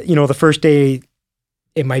 the first day,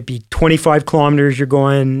 it might be 25 kilometers you're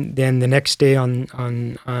going. Then the next day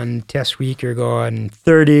on test week, you're going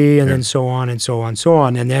 30, and then so on and so on, so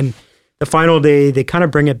on. And then the final day, they kind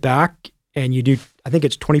of bring it back, and you do, I think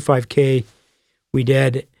it's 25K. We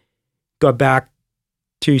got back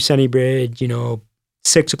to Sunny Bridge,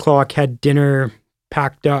 6 o'clock, had dinner,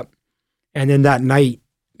 packed up. And then that night,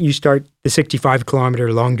 you start the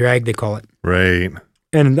 65-kilometer long drag, they call it. Right.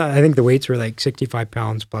 And I think the weights were like 65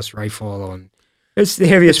 pounds plus rifle, and it's the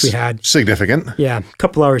heaviest we had. Significant. Yeah, a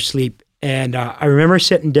couple hours sleep. And I remember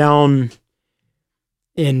sitting down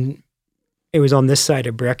it was on this side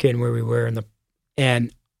of Brecon where we were,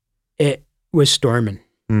 and it was storming.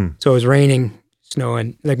 So it was raining,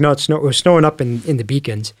 snowing, like not snow, it was snowing up in the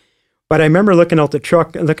beacons. But I remember looking out the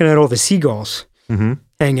truck and looking at all the seagulls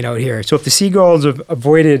hanging out here. So if the seagulls have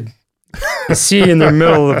avoided the sea in the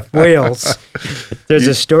middle of Wales, there's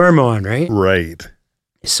a storm on, right? Right.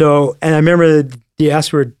 So, and I remember the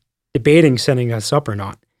DS were debating sending us up or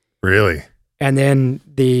not. Really? And then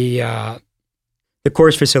the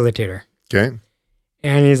course facilitator. Okay.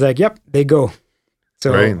 And he's like, yep, they go.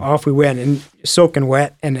 So off we went, and soaking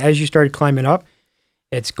wet. And as you started climbing up,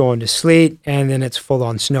 it's going to sleet, and then it's full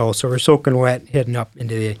on snow. So we're soaking wet, heading up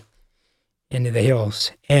into the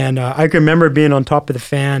hills. And I can remember being on top of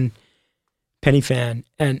the penny fan,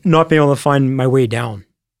 and not being able to find my way down.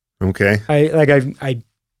 Okay. I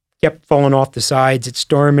kept falling off the sides. It's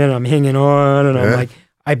storming. I'm hanging on, and I'm like,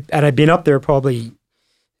 I'd been up there probably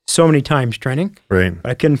so many times training. Right.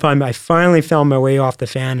 But I couldn't find. I finally found my way off the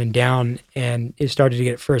fan and down, and it started to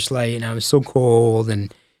get first light, and I was so cold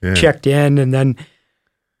and checked in, and then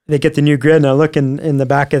they get the new grid, and I look in the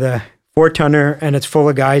back of the 4-tonner, and it's full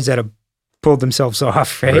of guys that have pulled themselves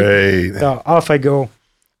off. Right. So off I go.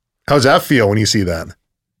 How's that feel when you see that?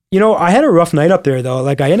 You know, I had a rough night up there though.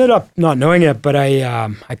 Like I ended up not knowing it, but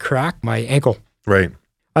I cracked my ankle. Right.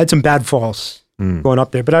 I had some bad falls going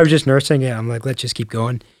up there, but I was just nursing it. I'm like, let's just keep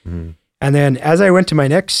going. And then as I went to my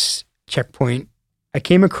next checkpoint, I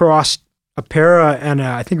came across a para and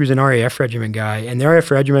I think it was an RAF regiment guy, and the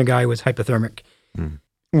RAF regiment guy was hypothermic.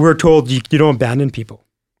 We're told you don't abandon people.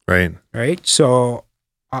 Right. Right. So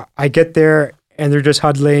I get there and they're just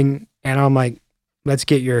huddling, and I'm like, let's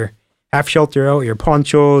get your half shelter out, your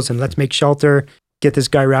ponchos, and let's make shelter. Get this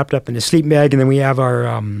guy wrapped up in a sleep bag, and then we have our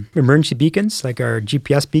emergency beacons, like our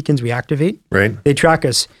GPS beacons we activate. Right. They track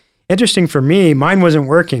us. Interesting for me, mine wasn't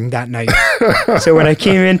working that night. So when I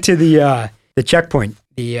came into the checkpoint,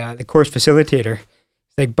 the course facilitator,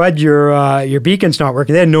 it's like, Bud, your beacon's not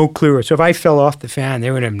working. They had no clue. So if I fell off the fan,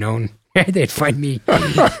 they wouldn't have known. They'd find me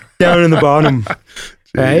down in the bottom.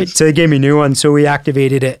 Right. So they gave me a new one. So we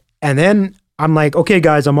activated it. And then I'm like, okay,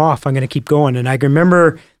 guys, I'm off. I'm going to keep going. And I can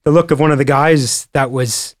remember the look of one of the guys that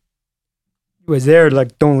was there,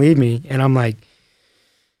 like, don't leave me. And I'm like,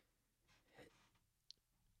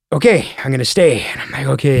 okay, I'm going to stay. And I'm like,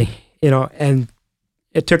 okay, and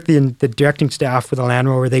it took the directing staff with the Land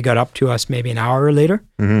Rover. They got up to us maybe an hour later.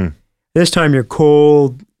 This time you're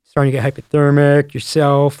cold, starting to get hypothermic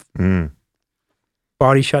yourself,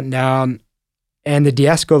 body shutting down. And the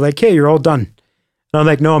DS go like, hey, you're all done. And I'm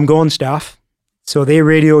like, no, I'm going, staff. So they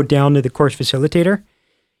radioed down to the course facilitator,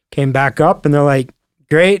 came back up, and they're like,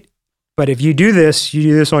 great, but if you do this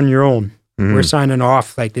on your own. We're signing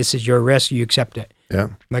off. Like, this is your risk. You accept it. Yeah.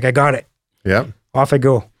 Like, I got it. Yeah. Off I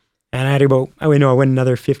go. And I had I went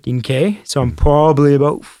another 15K. So I'm probably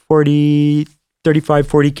about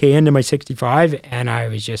 35-40K into my 65. And I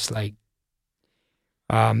was just like,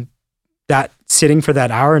 that sitting for that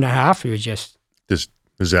hour and a half, it was just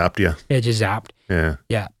zapped you. It just zapped. Yeah.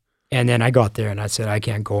 Yeah. And then I got there and I said, I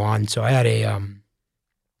can't go on. So I had it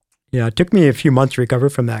took me a few months to recover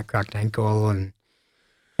from that cracked ankle and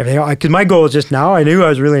everything. Because my goal was just now, I knew I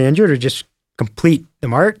was really injured, to just complete the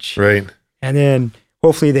march. Right. And then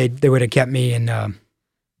hopefully they would have kept me and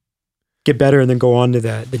get better and then go on to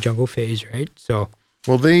the jungle phase, right? So.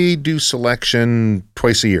 Well, they do selection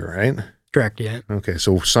twice a year, right? Correct, yeah. Okay,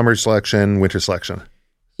 so summer selection, winter selection.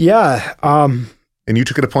 Yeah. And you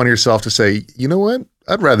took it upon yourself to say, you know what?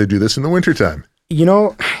 I'd rather do this in the wintertime.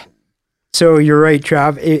 So you're right,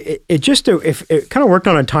 Trav. It kind of worked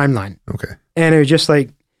on a timeline. Okay. And it was just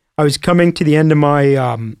like, I was coming to the end of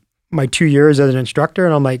my my 2 years as an instructor,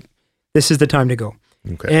 and I'm like, this is the time to go.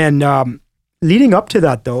 Okay. And leading up to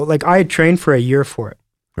that, though, like, I had trained for a year for it.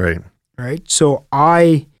 Right. Right. So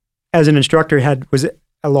I, as an instructor, was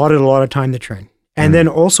allotted a lot of time to train. And then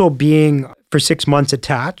also being for 6 months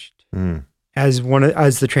attached as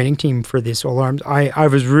the training team for the Solar Arms, I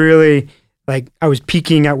was really, like, I was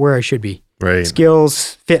peaking at where I should be. Right.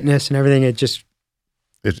 Skills, fitness, and everything.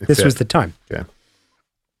 This was the time. Yeah.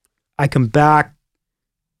 I come back,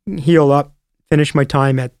 heal up, finish my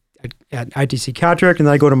time at ITC Catrick, and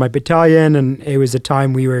then I go to my battalion, and it was the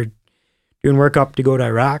time we were doing work up to go to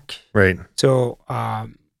Iraq. Right. So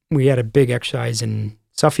we had a big exercise in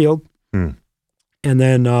Suffield, and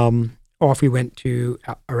then off we went to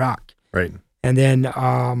Iraq. Right. And then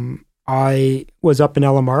I was up in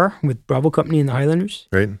LMR with Bravo Company in the Highlanders.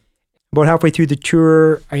 Right. About halfway through the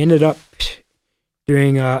tour, I ended up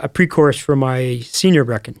doing a pre-course for my senior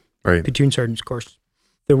Brecken, platoon sergeant's course.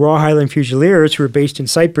 The Royal Highland Fusiliers, who were based in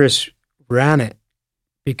Cyprus, ran it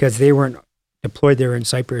because they weren't deployed there in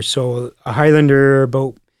Cyprus. So a Highlander,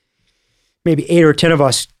 about maybe 8 or 10 of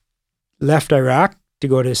us left Iraq to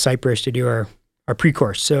go to Cyprus to do our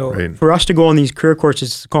pre-course. So for us to go on these career courses,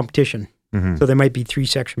 it's a competition. So there might be 3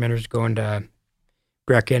 section members going to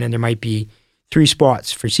Brecken, and there might be 3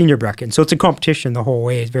 spots for senior Brecken. So it's a competition the whole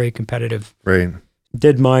way. It's very competitive. Right.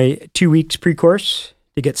 Did my 2 weeks pre-course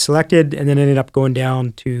to get selected, and then ended up going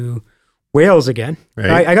down to Wales again.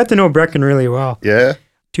 Right. I got to know Brecken really well. Yeah.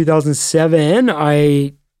 2007,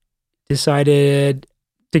 I decided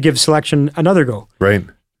to give selection another go. Right.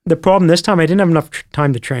 The problem this time, I didn't have enough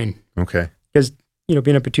time to train. Okay. Because,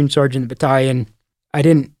 being a platoon sergeant in the battalion,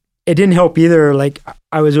 it didn't help either. Like,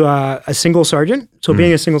 I was a single sergeant. So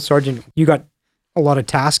being a single sergeant, you got a lot of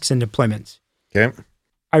tasks and deployments. Okay.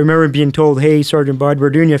 I remember being told, hey, Sergeant Bud, we're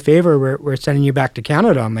doing you a favor. We're sending you back to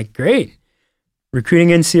Canada. I'm like, great. Recruiting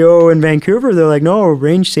NCO in Vancouver. They're like, no,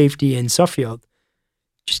 range safety in Suffield.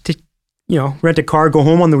 Just to, rent a car, go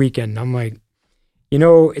home on the weekend. I'm like,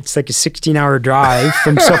 it's like a 16-hour drive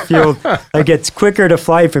from Suffield. Like, it's quicker to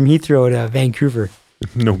fly from Heathrow to Vancouver.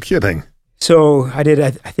 No kidding. So I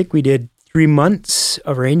think we did 3 months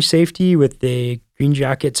of range safety with the Green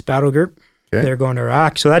Jackets battle group. Okay. They're going to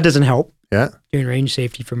Iraq. So that doesn't help. Yeah. Doing range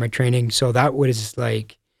safety for my training. So that was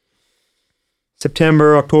like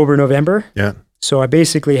September, October, November. Yeah. So I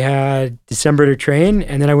basically had December to train,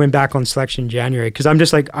 and then I went back on selection in January because I'm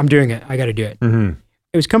just like, I'm doing it. I got to do it. Mm-hmm.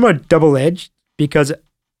 It was kind of double-edged because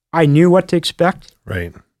I knew what to expect.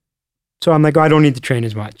 Right. So I'm like, I don't need to train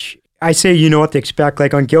as much. I say, you know what to expect.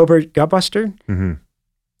 Like on Gilbert Gutbuster,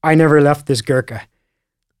 I never left this Gurkha.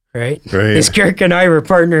 Right? This Gurkha and I were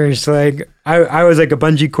partners. Like I was like a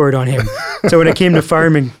bungee cord on him. So when it came to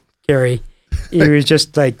fireman carry, he was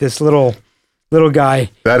just like this little guy.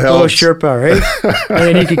 That helps. Little Sherpa, right? And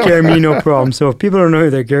then he could carry me no problem. So if people don't know who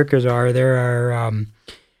the Gurkhas are, there are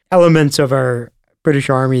elements of our British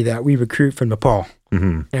Army that we recruit from Nepal.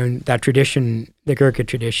 Mm-hmm. And that tradition, the Gurkha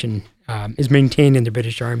tradition, is maintained in the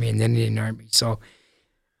British Army and the Indian Army. So,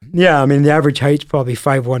 yeah, I mean, the average height's probably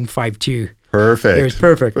 5'1", 5'2". Perfect. It was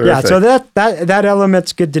perfect. Yeah, so that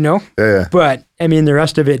element's good to know. Yeah. But, I mean, the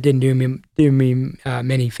rest of it didn't do me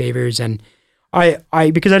many favors. And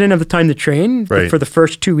I because I didn't have the time to train for the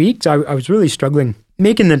first 2 weeks, I was really struggling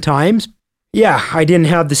making the times. Yeah, I didn't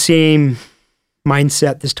have the same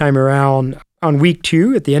mindset this time around. On week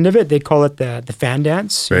 2, at the end of it, they call it the fan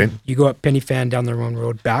dance. Right. You go up Penny Fan down the Roan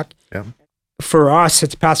Road back. Yeah. For us,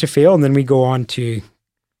 it's pass or fail, and then we go on to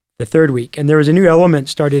the 3rd week. And there was a new element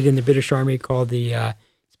started in the British Army called the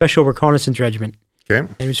Special Reconnaissance Regiment. Okay.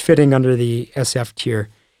 And it was fitting under the SF tier.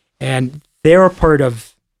 And they were part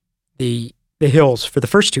of the hills for the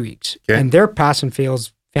first 2 weeks. Okay. And their pass and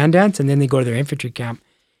fails fan dance, and then they go to their infantry camp.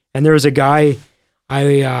 And there was a guy...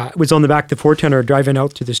 I was on the back of the 410er driving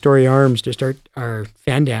out to the Story Arms to start our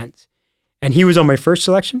fan dance. And he was on my first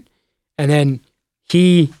selection. And then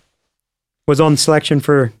he was on selection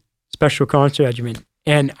for Special Reconnaissance Regiment.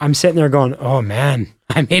 And I'm sitting there going, oh man,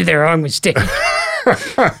 I made the wrong mistake.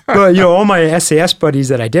 But, all my SAS buddies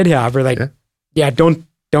that I did have were like, yeah don't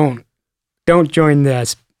join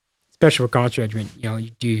the Special Reconnaissance Regiment. You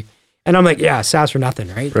do. And I'm like, yeah, SAS for nothing,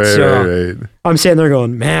 right? Right. I'm sitting there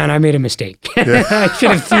going, man, I made a mistake. I should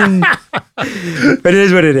have seen, but it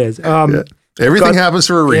is what it is. Everything happens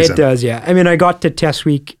for a reason. It does, yeah. I mean, I got to test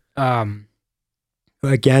week again,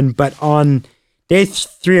 but on day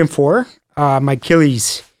 3 and 4, my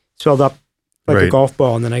Achilles swelled up like a golf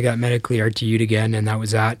ball, and then I got medically RTU'd again, and that was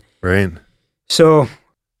that. Right. So,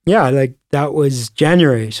 yeah, like that was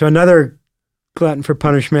January. So another glutton for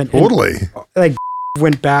punishment. Totally. And,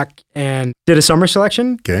 went back and did a summer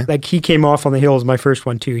selection. Okay. Like he came off on the hills, my first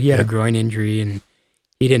one too. He had a groin injury and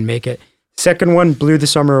he didn't make it. Second one blew the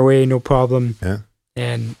summer away, no problem. Yeah.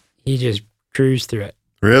 And he just cruised through it.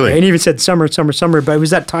 Really? And he even said summer, but it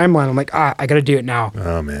was that timeline. I'm like, I got to do it now.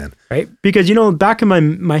 Oh man. Right? Because, back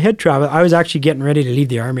in my head travel, I was actually getting ready to leave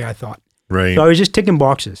the Army, I thought. Right. So I was just ticking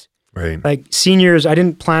boxes. Right. Like seniors, I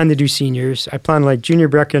didn't plan to do seniors. I planned like junior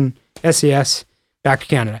Brecken, SAS, back to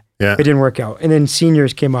Canada. Yeah. It didn't work out. And then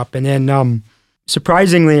seniors came up. And then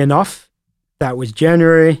surprisingly enough, that was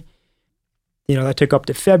January. That took up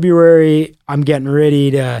to February. I'm getting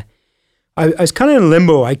ready to... I was kind of in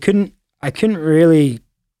limbo. I couldn't really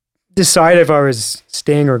decide if I was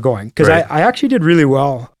staying or going. Because I actually did really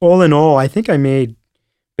well. All in all, I think I made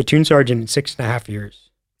platoon sergeant in 6.5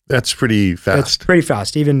 years. That's pretty fast. That's pretty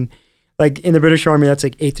fast. Even... like in the British Army, that's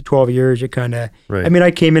like 8 to 12 years. You kind of, right. I mean,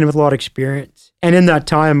 I came in with a lot of experience. And in that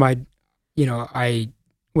time, I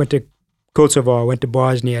went to Kosovo, I went to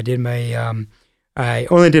Bosnia. I did I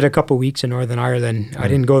only did a couple weeks in Northern Ireland. I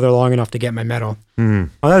didn't go there long enough to get my medal. Well,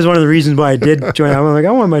 that was one of the reasons why I did join. I was like,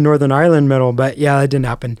 I want my Northern Ireland medal, but yeah, that didn't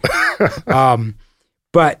happen.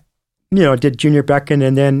 But, did junior Brecken.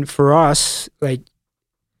 And then for us, like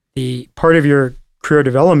the part of your career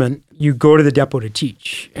development, you go to the depot to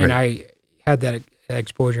teach. And I had that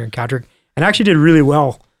exposure in Catrick and actually did really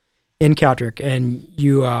well in Catrick. And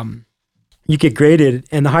you get graded,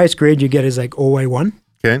 and the highest grade you get is like OY1.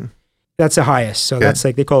 Okay. That's the highest. So that's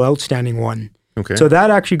like, they call outstanding 1. Okay. So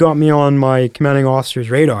that actually got me on my commanding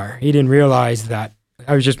officer's radar. He didn't realize that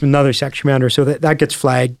I was just another section commander. So that gets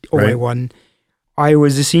flagged OY1. I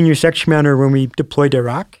was the senior section commander when we deployed to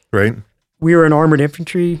Iraq. Right. We were an armored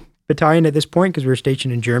infantry battalion at this point because we were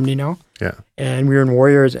stationed in Germany now. Yeah. And we were in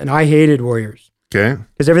Warriors, and I hated Warriors. Okay.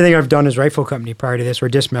 Because everything I've done is rifle company prior to this, or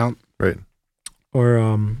dismount. Right.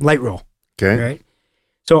 light roll. Okay. Right.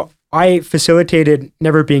 So I facilitated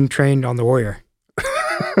never being trained on the Warrior.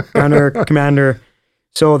 Gunner, commander.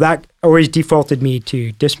 So that always defaulted me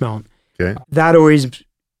to dismount. Okay. That always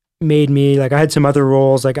made me, like, I had some other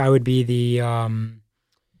roles, like I would be the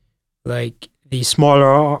smaller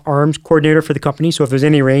arms coordinator for the company. So if there's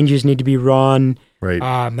any ranges need to be run, Right.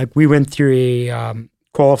 like we went through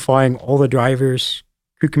qualifying all the drivers,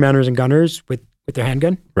 crew commanders and gunners with their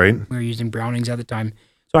handgun. Right. We were using Brownings at the time.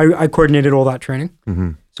 So I coordinated all that training.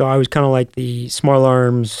 Mm-hmm. So I was kind of like the small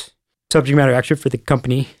arms subject matter expert for the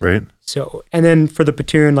company. Right. So, and then for the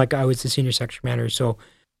platoon, like I was the senior section commander. So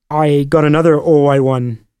I got another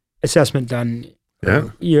OI1 assessment done. Yeah.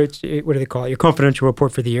 What do they call it? Your confidential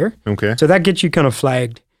report for the year. Okay. So that gets you kind of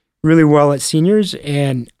flagged really well at seniors.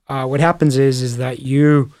 And what happens is that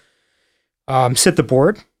you sit the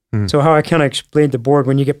board. Mm-hmm. So how I kind of explained the board,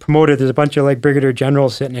 when you get promoted, there's a bunch of like brigadier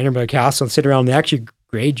generals sitting in Edinburgh Castle and sit around and they actually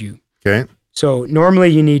grade you. Okay. So normally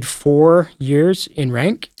you need 4 years in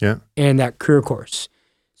rank and that career course.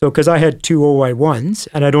 So because I had 2 OI1s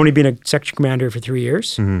and I'd only been a section commander for 3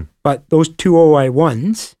 years, but those 2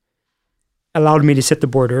 OI1s allowed me to sit the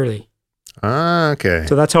board early. Ah, okay.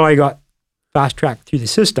 So that's how I got fast tracked through the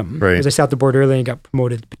system. Right. Because I sat the board early and got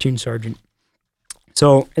promoted to platoon sergeant.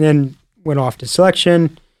 So, and then went off to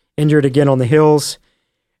selection, injured again on the hills.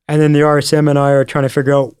 And then the RSM and I are trying to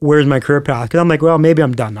figure out where's my career path. Because I'm like, well, maybe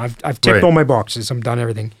I'm done. I've ticked all my boxes. I'm done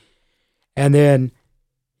everything. And then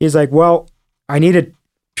he's like, well, I need a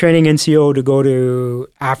training NCO to go to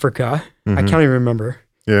Africa. I can't even remember.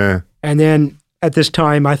 Yeah. And then at this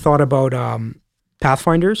time, I thought about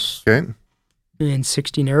Pathfinders. Okay. And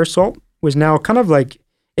 16 Air Assault was now kind of like,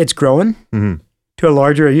 it's growing to a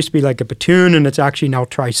larger, it used to be like a platoon, and it's actually now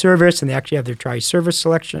tri-service, and they actually have their tri-service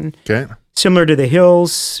selection. Okay. Similar to the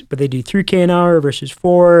Hills, but they do 3K an hour versus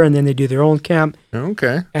 4, and then they do their own camp.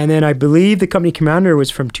 Okay. And then I believe the company commander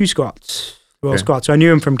was from Two Scots, Royal Scots. So I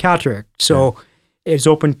knew him from Catterick. So it was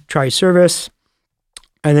open tri-service.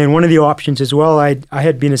 And then one of the options as well, I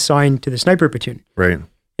had been assigned to the sniper platoon. Right.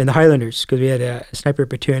 In the Highlanders, because we had a sniper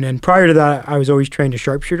platoon. And prior to that, I was always trained a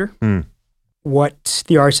sharpshooter. What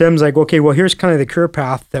the RSM's like, okay, well, here's kind of the career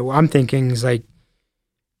path that I'm thinking is like,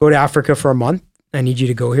 go to Africa for a month. I need you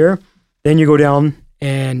to go here. Then you go down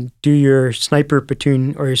and do your sniper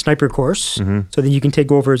platoon or your sniper course. So then you can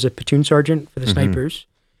take over as a platoon sergeant for the snipers.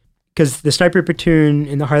 Because the sniper platoon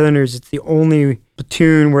in the Highlanders, it's the only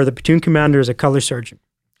platoon where the platoon commander is a color sergeant.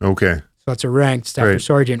 Okay. So that's a ranked staff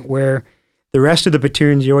sergeant, where the rest of the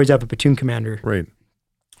platoons, you always have a platoon commander. Right.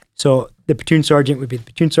 So the platoon sergeant would be the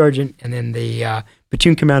platoon sergeant, and then the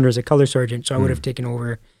platoon commander is a color sergeant. So I would have taken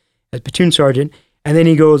over as platoon sergeant. And then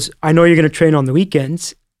he goes, I know you're going to train on the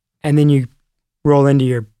weekends, and then you roll into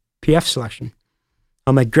your PF selection.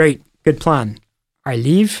 I'm like, great, good plan. I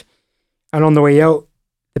leave, and on the way out,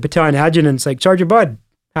 the battalion adjutant's like, Sergeant Bud,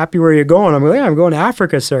 happy where you're going? I'm like, yeah, I'm going to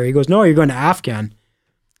Africa, sir. He goes, no, you're going to Afghan.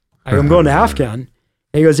 I'm going to Afghan.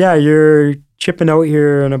 And he goes, yeah, you're chipping out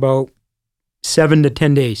here in about 7 to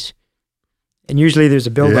 10 days. And usually there's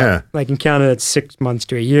a build-up. Yeah. Like in Canada, it's 6 months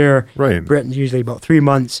to a year. Right. Britain's usually about 3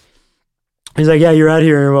 months. He's like, yeah, you're out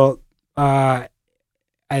here in about...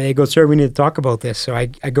 I go, sir, we need to talk about this. So I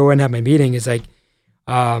go in and have my meeting. It's like,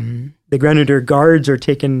 the Grenadier Guards are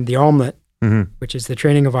taking the omelette, which is the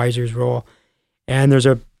training advisor's role. And there's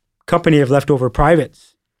a company of leftover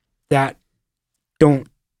privates that don't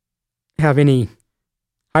have any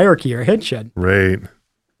hierarchy or headshed. Right.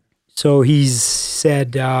 So he's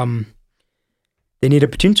said, they need a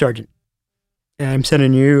platoon sergeant. And I'm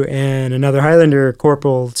sending you and another Highlander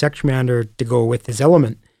corporal section commander to go with his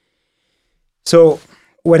element. So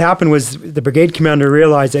what happened was the brigade commander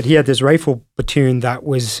realized that he had this rifle platoon that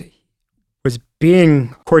was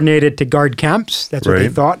being coordinated to guard camps. That's what they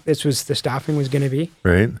thought this was the staffing was going to be.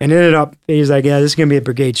 Right. And ended up, he's like, yeah, this is going to be a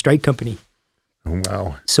brigade strike company. Oh,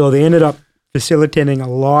 wow. So they ended up facilitating a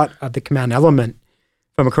lot of the command element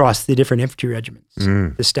from across the different infantry regiments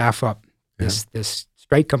to staff up this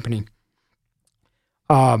strike company.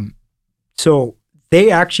 So they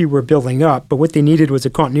actually were building up, but what they needed was a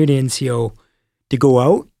continuity NCO to go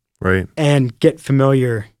out and get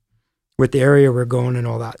familiar with the area we're going and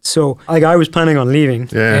all that. So like I was planning on leaving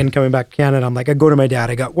and coming back to Canada. I'm like, I go to my dad.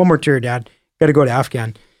 I got one more tour, Dad. Got to go to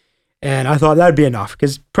Afghan. And I thought that'd be enough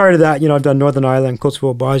because prior to that, I've done Northern Ireland,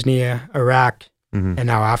 Kosovo, Bosnia, Iraq, and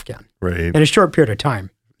now Afghan. Right. In a short period of time.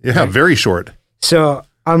 Yeah, very short. So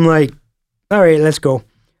I'm like, all right, let's go.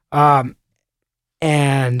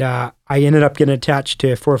 And I ended up getting attached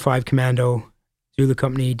to 405 Commando Zulu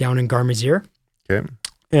Company down in Garmazir. Okay.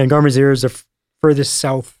 And Garmazir is the furthest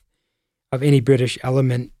south of any British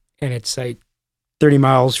element, and it's like 30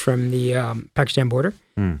 miles from the Pakistan border.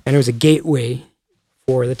 And it was a gateway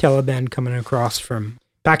for the Taliban coming across from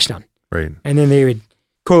Pakistan. Right. And then they would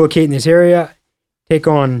co-locate in this area, take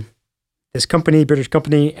on this company, British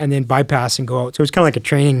company, and then bypass and go out. So it was kind of like a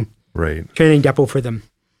training depot for them.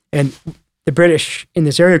 And the British in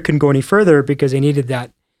this area couldn't go any further because they needed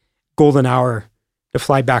that golden hour to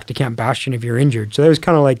fly back to Camp Bastion if you're injured. So that was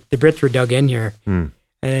kind of like the Brits were dug in here. And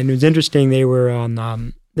it was interesting. They were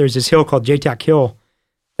on, there's this hill called Jaitak Hill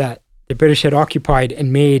that the British had occupied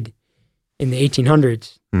and made in the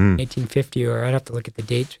 1800s, 1850, or I'd have to look at the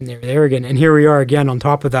dates when they were there again. And here we are again on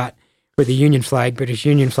top of that with the Union flag, British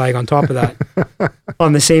Union flag on top of that,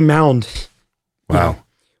 on the same mound. Wow.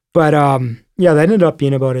 But yeah, that ended up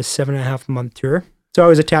being about a 7.5 month tour. So I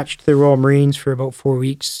was attached to the Royal Marines for about 4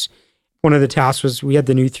 weeks. One of the tasks was we had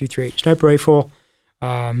the new 338 sniper rifle.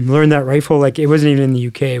 Learned that rifle, like it wasn't even in the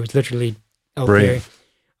UK, it was literally out there.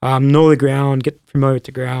 Know the ground, get familiar with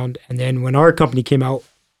the ground. And then when our company came out,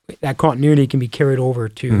 that continuity can be carried over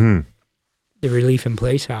to the relief in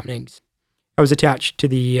place happenings. I was attached to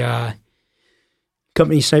the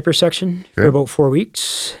company sniper section for about 4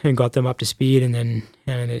 weeks and got them up to speed, and then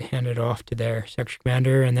handed it off to their section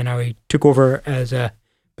commander. And then I took over as a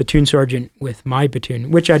platoon sergeant with my platoon,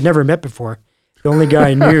 which I'd never met before. The only guy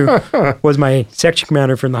I knew was my section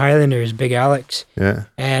commander from the Highlanders, Big Alex. Yeah.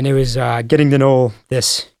 And it was getting to know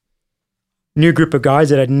this new group of guys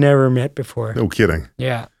that I'd never met before. No kidding.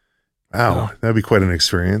 Yeah. Wow. That'd be quite an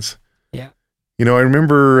experience. Yeah. You know, I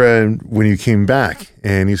remember when you came back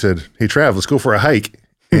and you said, "Hey, Trav, let's go for a hike."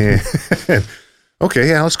 And okay,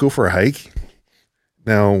 yeah, let's go for a hike.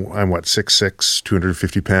 Now I'm 6'6",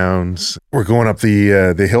 250 pounds. We're going up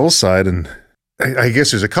the hillside, and I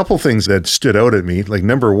guess there's a couple things that stood out at me. Like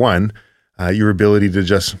number one, your ability to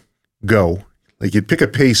just go. Like you'd pick a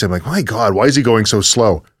pace. I'm like, my God, why is he going so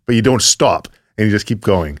slow? But you don't stop, and you just keep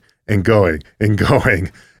going and going and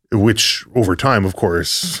going. Which over time, of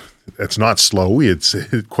course, that's not slow. It's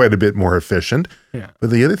quite a bit more efficient. Yeah. But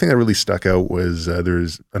the other thing that really stuck out was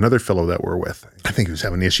there's another fellow that we're with. I think he was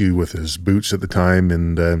having an issue with his boots at the time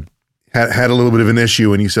and had a little bit of an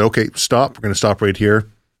issue. And he said, "Okay, stop. We're going to stop right here.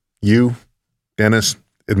 You, Dennis,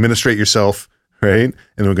 administrate yourself, right? And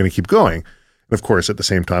then we're going to keep going." And of course, at the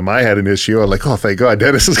same time, I had an issue. I was like, "Oh, thank God,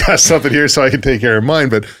 Dennis has got something here so I can take care of mine."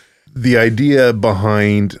 But the idea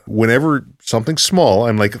behind whenever something small,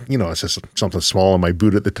 I'm like, you know, it's just something small on my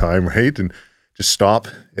boot at the time, right? And just stop,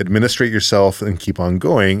 administrate yourself, and keep on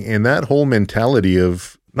going. And that whole mentality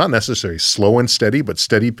of not necessarily slow and steady, but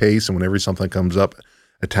steady pace. And whenever something comes up,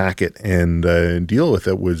 attack it and deal with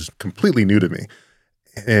it was completely new to me.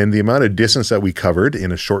 And the amount of distance that we covered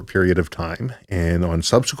in a short period of time and on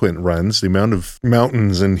subsequent runs, the amount of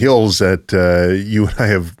mountains and hills that you and I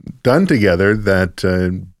have done together that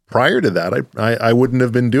prior to that, I wouldn't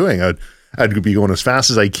have been doing. I'd be going as fast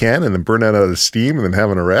as I can and then burn out of steam and then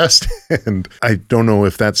having a rest. And I don't know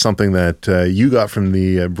if that's something that you got from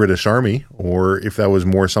the British Army or if that was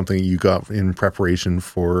more something you got in preparation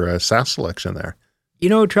for SAS Selection there. You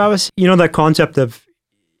know, Travis, you know that concept of,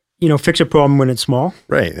 you know, fix a problem when it's small?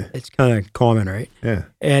 Right. It's kind of common, right? Yeah.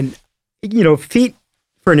 And, you know, feet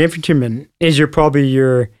for an infantryman is probably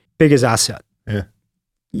your biggest asset. Yeah.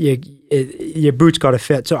 Your boots got to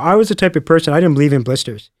fit. So I was the type of person, I didn't believe in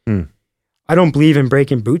blisters. I don't believe in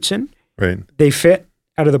breaking boots in. Right. They fit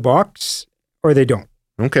out of the box or they don't.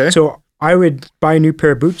 Okay. So I would buy a new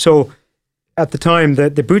pair of boots. So at the time,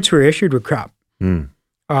 the boots were issued were crap.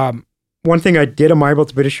 One thing I did admire about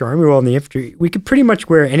the British Army, well, in the infantry, we could pretty much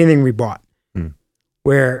wear anything we bought.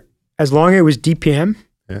 Where as long as it was DPM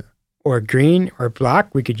or green or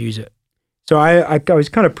black, we could use it. So I was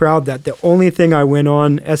kind of proud that the only thing I went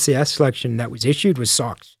on SAS Selection that was issued was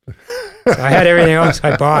socks. So I had everything else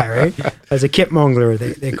I buy, right? As a kit mongler,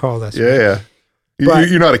 they called us. Yeah, right?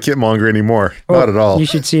 You're not a kit monger anymore. Not at all. You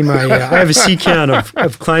should see my, I have a sea can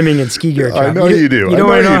of climbing and ski gear. I know you do. You don't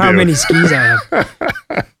want to know how many skis I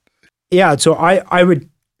have. Yeah, so I would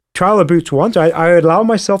trial the boots once. I would allow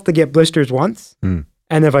myself to get blisters once. And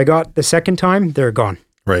if I got the second time, they're gone.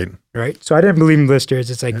 Right. So I didn't believe in blisters.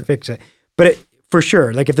 It's like, fix it. But for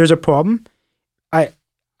sure, like if there's a problem,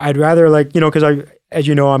 I'd rather like, you know, because as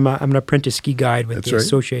you know, I'm an apprentice ski guide with the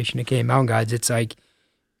Association of Canadian Mountain Guides. It's like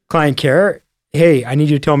client care. Hey, I need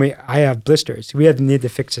you to tell me I have blisters. We need to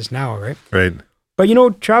fix this now, right? Right. But you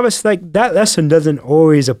know, Travis, like that lesson doesn't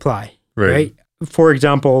always apply, right? For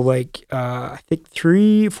example, like I think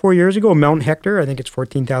 3-4 years ago, Mount Hector, I think it's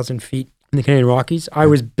 14,000 feet in the Canadian Rockies. I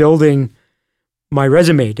was building my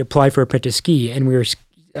resume to apply for apprentice ski, and we were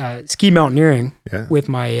ski mountaineering with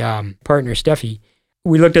my partner Steffi.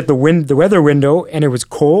 We looked at the weather window, and it was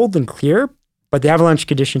cold and clear, but the avalanche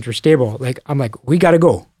conditions were stable. Like, I'm like, we got to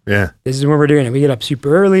go. Yeah. This is when we're doing it. We get up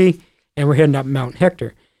super early and we're heading up Mount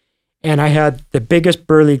Hector. And I had the biggest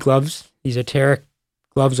burly gloves, these Eteric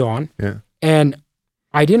gloves on. Yeah. And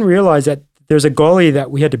I didn't realize that there's a gully that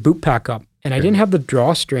we had to boot pack up. And I didn't have the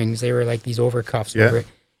drawstrings. They were like these overcuffs over it.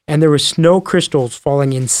 And there were snow crystals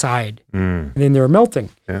falling inside. And then they were melting.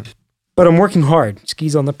 Yeah. But I'm working hard.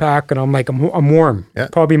 Skis on the pack, and I'm like, I'm warm. Yeah.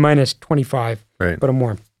 Probably minus 25. Right. But I'm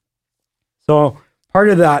warm. So part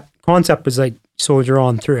of that concept was like soldier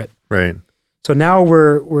on through it. Right. So now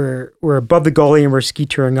we're above the gully and we're ski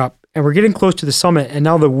touring up, and we're getting close to the summit, and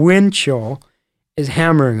now the wind chill is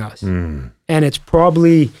hammering us. And it's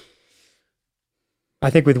probably, I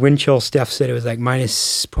think with wind chill, Steph said it was like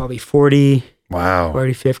minus probably 40, Wow.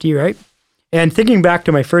 40, 50, right? And thinking back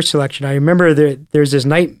to my first selection, I remember there's this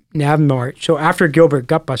night nav march. So after Gilbert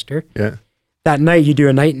Gutbuster, Yeah. that night you do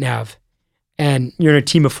a night nav, and you're in a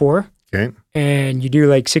team of 4, Okay. and you do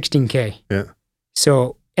like 16K. Yeah.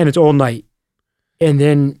 So, and it's all night. And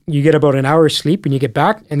then you get about an hour's sleep when you get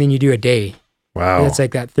back, and then you do a day. Wow. And it's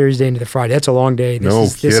like that Thursday into the Friday. That's a long day. This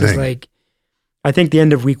is kidding. like, I think the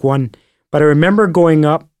end of week 1. But I remember going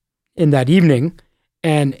up in that evening,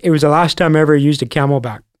 and it was the last time I ever used a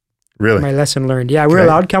Camelback. Really? My lesson learned. Yeah, we're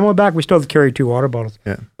allowed Camelback. We still have to carry 2 water bottles.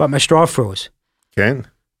 Yeah. But my straw froze Okay.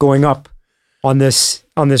 going up on this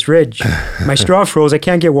ridge. My straw froze. I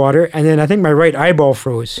can't get water. And then I think my right eyeball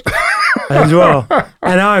froze as well.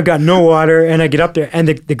 And now I've got no water, and I get up there, and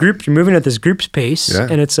the groups are moving at this group's pace,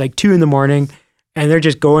 and it's like 2 a.m, and they're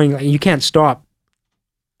just going. Like, you can't stop.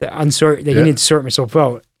 You need to sort myself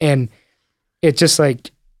out, and it's just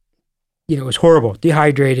like, it was horrible,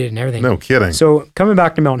 dehydrated and everything. No kidding. So coming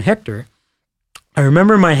back to Mount Hector, I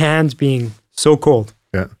remember my hands being so cold.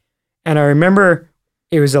 Yeah. And I remember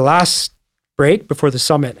it was the last break before the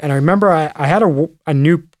summit, and I remember I had a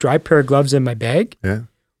new dry pair of gloves in my bag. Yeah.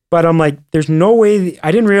 But I'm like, there's no way.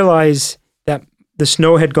 I didn't realize that the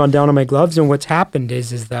snow had gone down on my gloves, and what's happened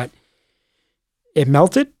is that it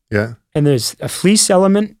melted. Yeah. And there's a fleece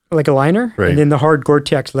element, like a liner, Right. and then the hard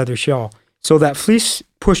Gore-Tex leather shell. So that fleece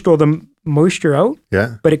pushed all the moisture out,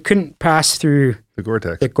 Yeah. but it couldn't pass through The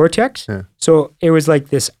Gore-Tex. the Gore-Tex. Yeah. So it was like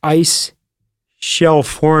this ice shell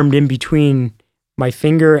formed in between my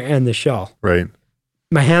finger and the shell. Right.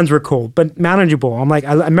 My hands were cold, but manageable. I'm like,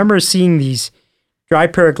 I remember seeing these dry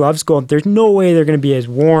pair of gloves going, there's no way they're going to be as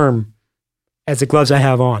warm as the gloves I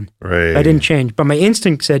have on. Right. I didn't change, but my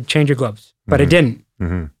instinct said change your gloves, but I didn't.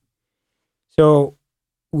 Mm-hmm. So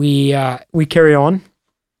we carry on,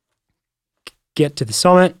 get to the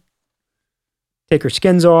summit, take our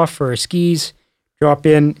skins off for our skis, drop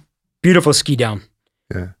in, beautiful ski down.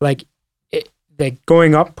 Yeah. Like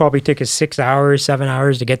going up probably took us 6 hours, 7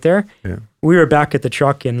 hours to get there. Yeah. We were back at the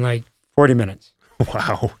truck in like 40 minutes.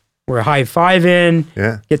 Wow. We're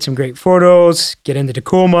high-fiving, get some great photos, get into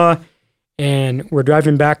Tacoma, and we're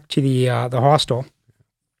driving back to the hostel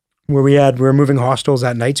where we were moving hostels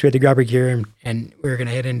at night, so we had to grab our gear and we were going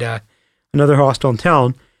to head into another hostel in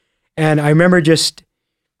town. And I remember just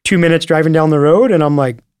 2 minutes driving down the road, and I'm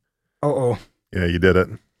like, uh-oh. Yeah, you did it.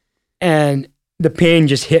 And the pain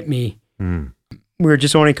just hit me. We were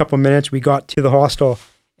just only a couple of minutes. We got to the hostel,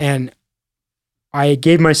 and I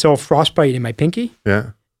gave myself frostbite in my pinky.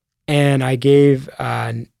 Yeah. And I gave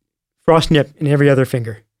frost nip in every other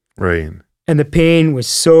finger. Right. And the pain was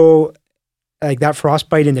so, like that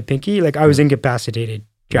frostbite in the pinky, like I was incapacitated.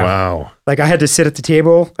 Jeff. Wow. Like I had to sit at the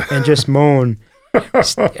table and just moan.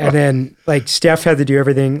 And then like Steph had to do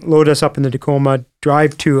everything, load us up in the Tacoma,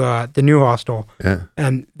 drive to the new hostel. Yeah.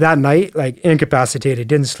 And that night, like incapacitated,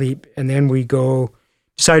 didn't sleep. And then we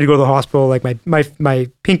decided to go to the hospital. Like my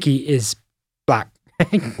pinky is black.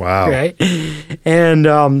 Wow. Right. And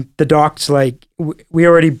the doc's like, we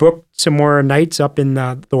already booked some more nights up in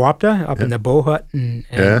the Wapta, up in the bow hut, and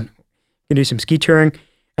can do some ski touring.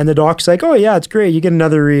 And the doc's like, oh yeah, it's great. You get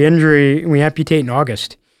another re-injury, and we amputate in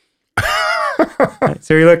August.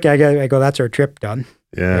 So we look, I go, that's our trip done.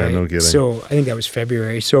 Yeah, right? no kidding. So I think that was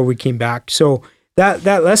February. So we came back. So that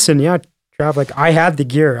lesson, Trav, like I had the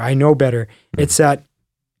gear, I know better. It's that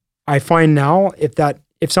I find now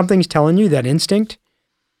if something's telling you that instinct,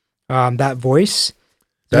 that voice,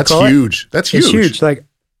 that's huge. That's huge. It's huge. Like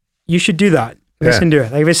you should do that. Listen to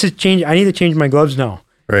it. Like if this is change, I need to change my gloves now.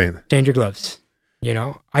 Right. Change your gloves.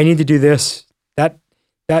 I need to do this.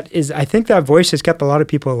 That is, I think that voice has kept a lot of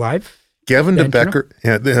people alive. Gavin de Becker,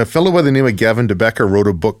 a fellow by the name of Gavin de Becker wrote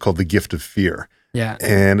a book called The Gift of Fear. Yeah.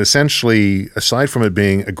 And essentially, aside from it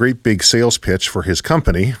being a great big sales pitch for his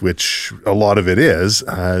company, which a lot of it is,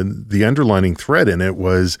 the underlining thread in it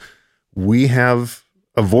was we have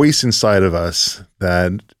a voice inside of us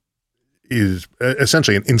that is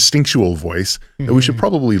essentially an instinctual voice that we should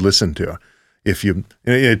probably listen to. If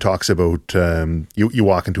it talks about you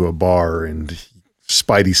walk into a bar and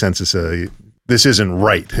spidey senses say, this isn't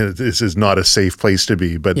right. This is not a safe place to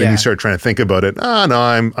be. But then you start trying to think about it.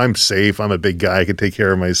 No, I'm safe. I'm a big guy. I can take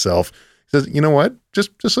care of myself. He says, you know what?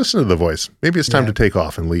 Just listen to the voice. Maybe it's time to take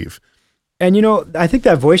off and leave. And, I think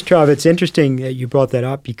that voice, Trav, it's interesting that you brought that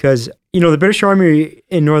up because, the British Army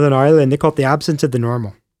in Northern Ireland, they call it the absence of the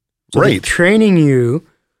normal. So they're training you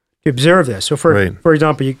to observe this. So for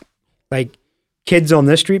example, like kids on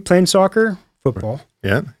this street playing soccer, football.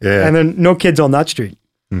 Yeah. And then no kids on that street.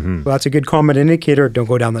 Mm-hmm. Well, that's a good common indicator. Don't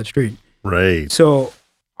go down that street. Right. So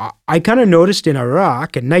I kind of noticed in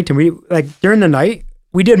Iraq at night, and during the night,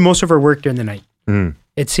 we did most of our work during the night. Mm.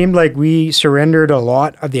 It seemed like we surrendered a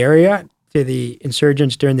lot of the area to the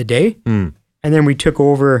insurgents during the day, and then we took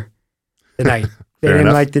over the night. They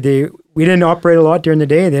didn't like the day. We didn't operate a lot during the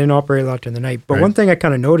day. They didn't operate a lot during the night. But one thing I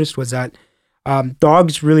kind of noticed was that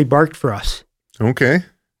dogs really barked for us. Okay.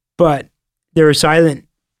 But they were silent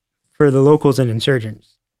for the locals and insurgents.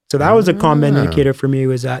 So that was a common indicator for me,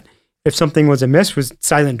 was that if something was amiss, was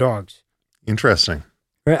silent dogs. Interesting.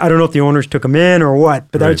 Right? I don't know if the owners took them in or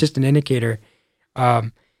what, but that was just an indicator.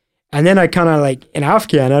 And then I kind of in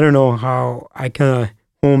Afghan, I don't know how I kind of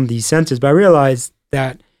homed these senses, but I realized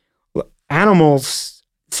that animals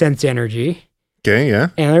sense energy. Okay, yeah.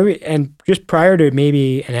 And just prior to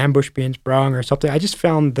maybe an ambush being sprung or something, I just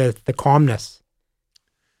found the calmness.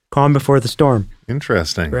 Calm before the storm.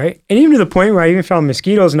 Interesting. Right? And even to the point where I even found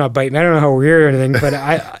mosquitoes not biting. I don't know how weird or anything,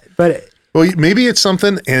 but well, maybe it's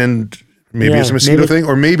something, and maybe it's a mosquito thing,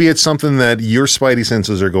 or maybe it's something that your spidey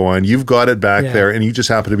senses are going, you've got it back there, and you just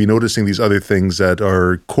happen to be noticing these other things that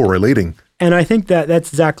are correlating. And I think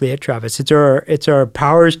that's exactly it, Travis. It's our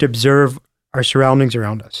powers to observe our surroundings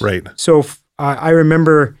around us. Right. So I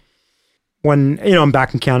remember when, I'm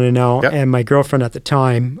back in Canada now, and my girlfriend at the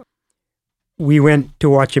time, we went to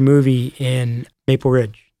watch a movie in Maple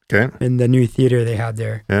Ridge. Okay. In the new theater they had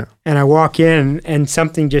there. Yeah. And I walk in and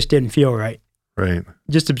something just didn't feel right. Right.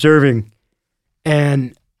 Just observing.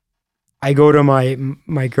 And I go to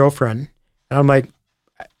my girlfriend and I'm like,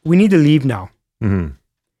 we need to leave now. Mm-hmm.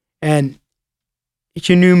 And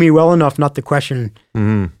she knew me well enough not to question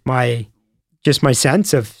my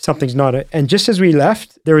sense of something's not and just as we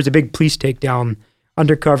left, there was a big police takedown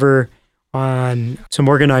undercover on some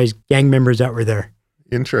organized gang members that were there.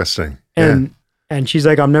 Interesting. And she's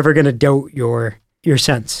like, I'm never going to doubt your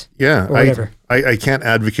sense. Yeah. Or whatever. I can't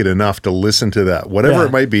advocate enough to listen to that. Whatever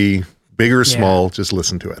it might be, big or small, just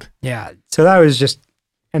listen to it. Yeah. So that was just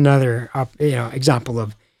another example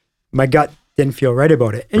of my gut didn't feel right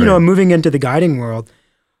about it. And, moving into the guiding world,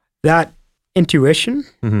 that intuition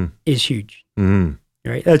is huge. Mm-hmm.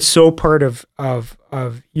 Right? That's so part of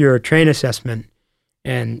your train assessment.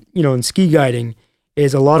 And, in ski guiding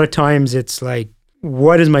is a lot of times it's like,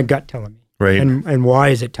 what is my gut telling me? Right. And why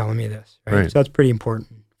is it telling me this? Right. So that's pretty important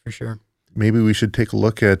for sure. Maybe we should take a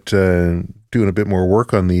look at doing a bit more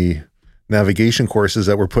work on the navigation courses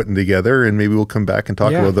that we're putting together, and maybe we'll come back and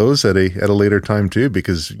talk about those at a later time too,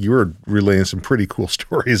 because you were relaying some pretty cool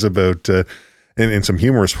stories about, and some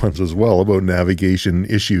humorous ones as well, about navigation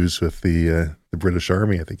issues with the British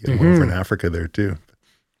Army. I think you had one over in Africa there too.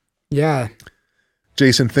 Yeah.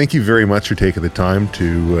 Jason, thank you very much for taking the time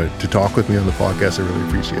to talk with me on the podcast. I really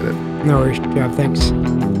appreciate it. No worries, Jeff. Thanks.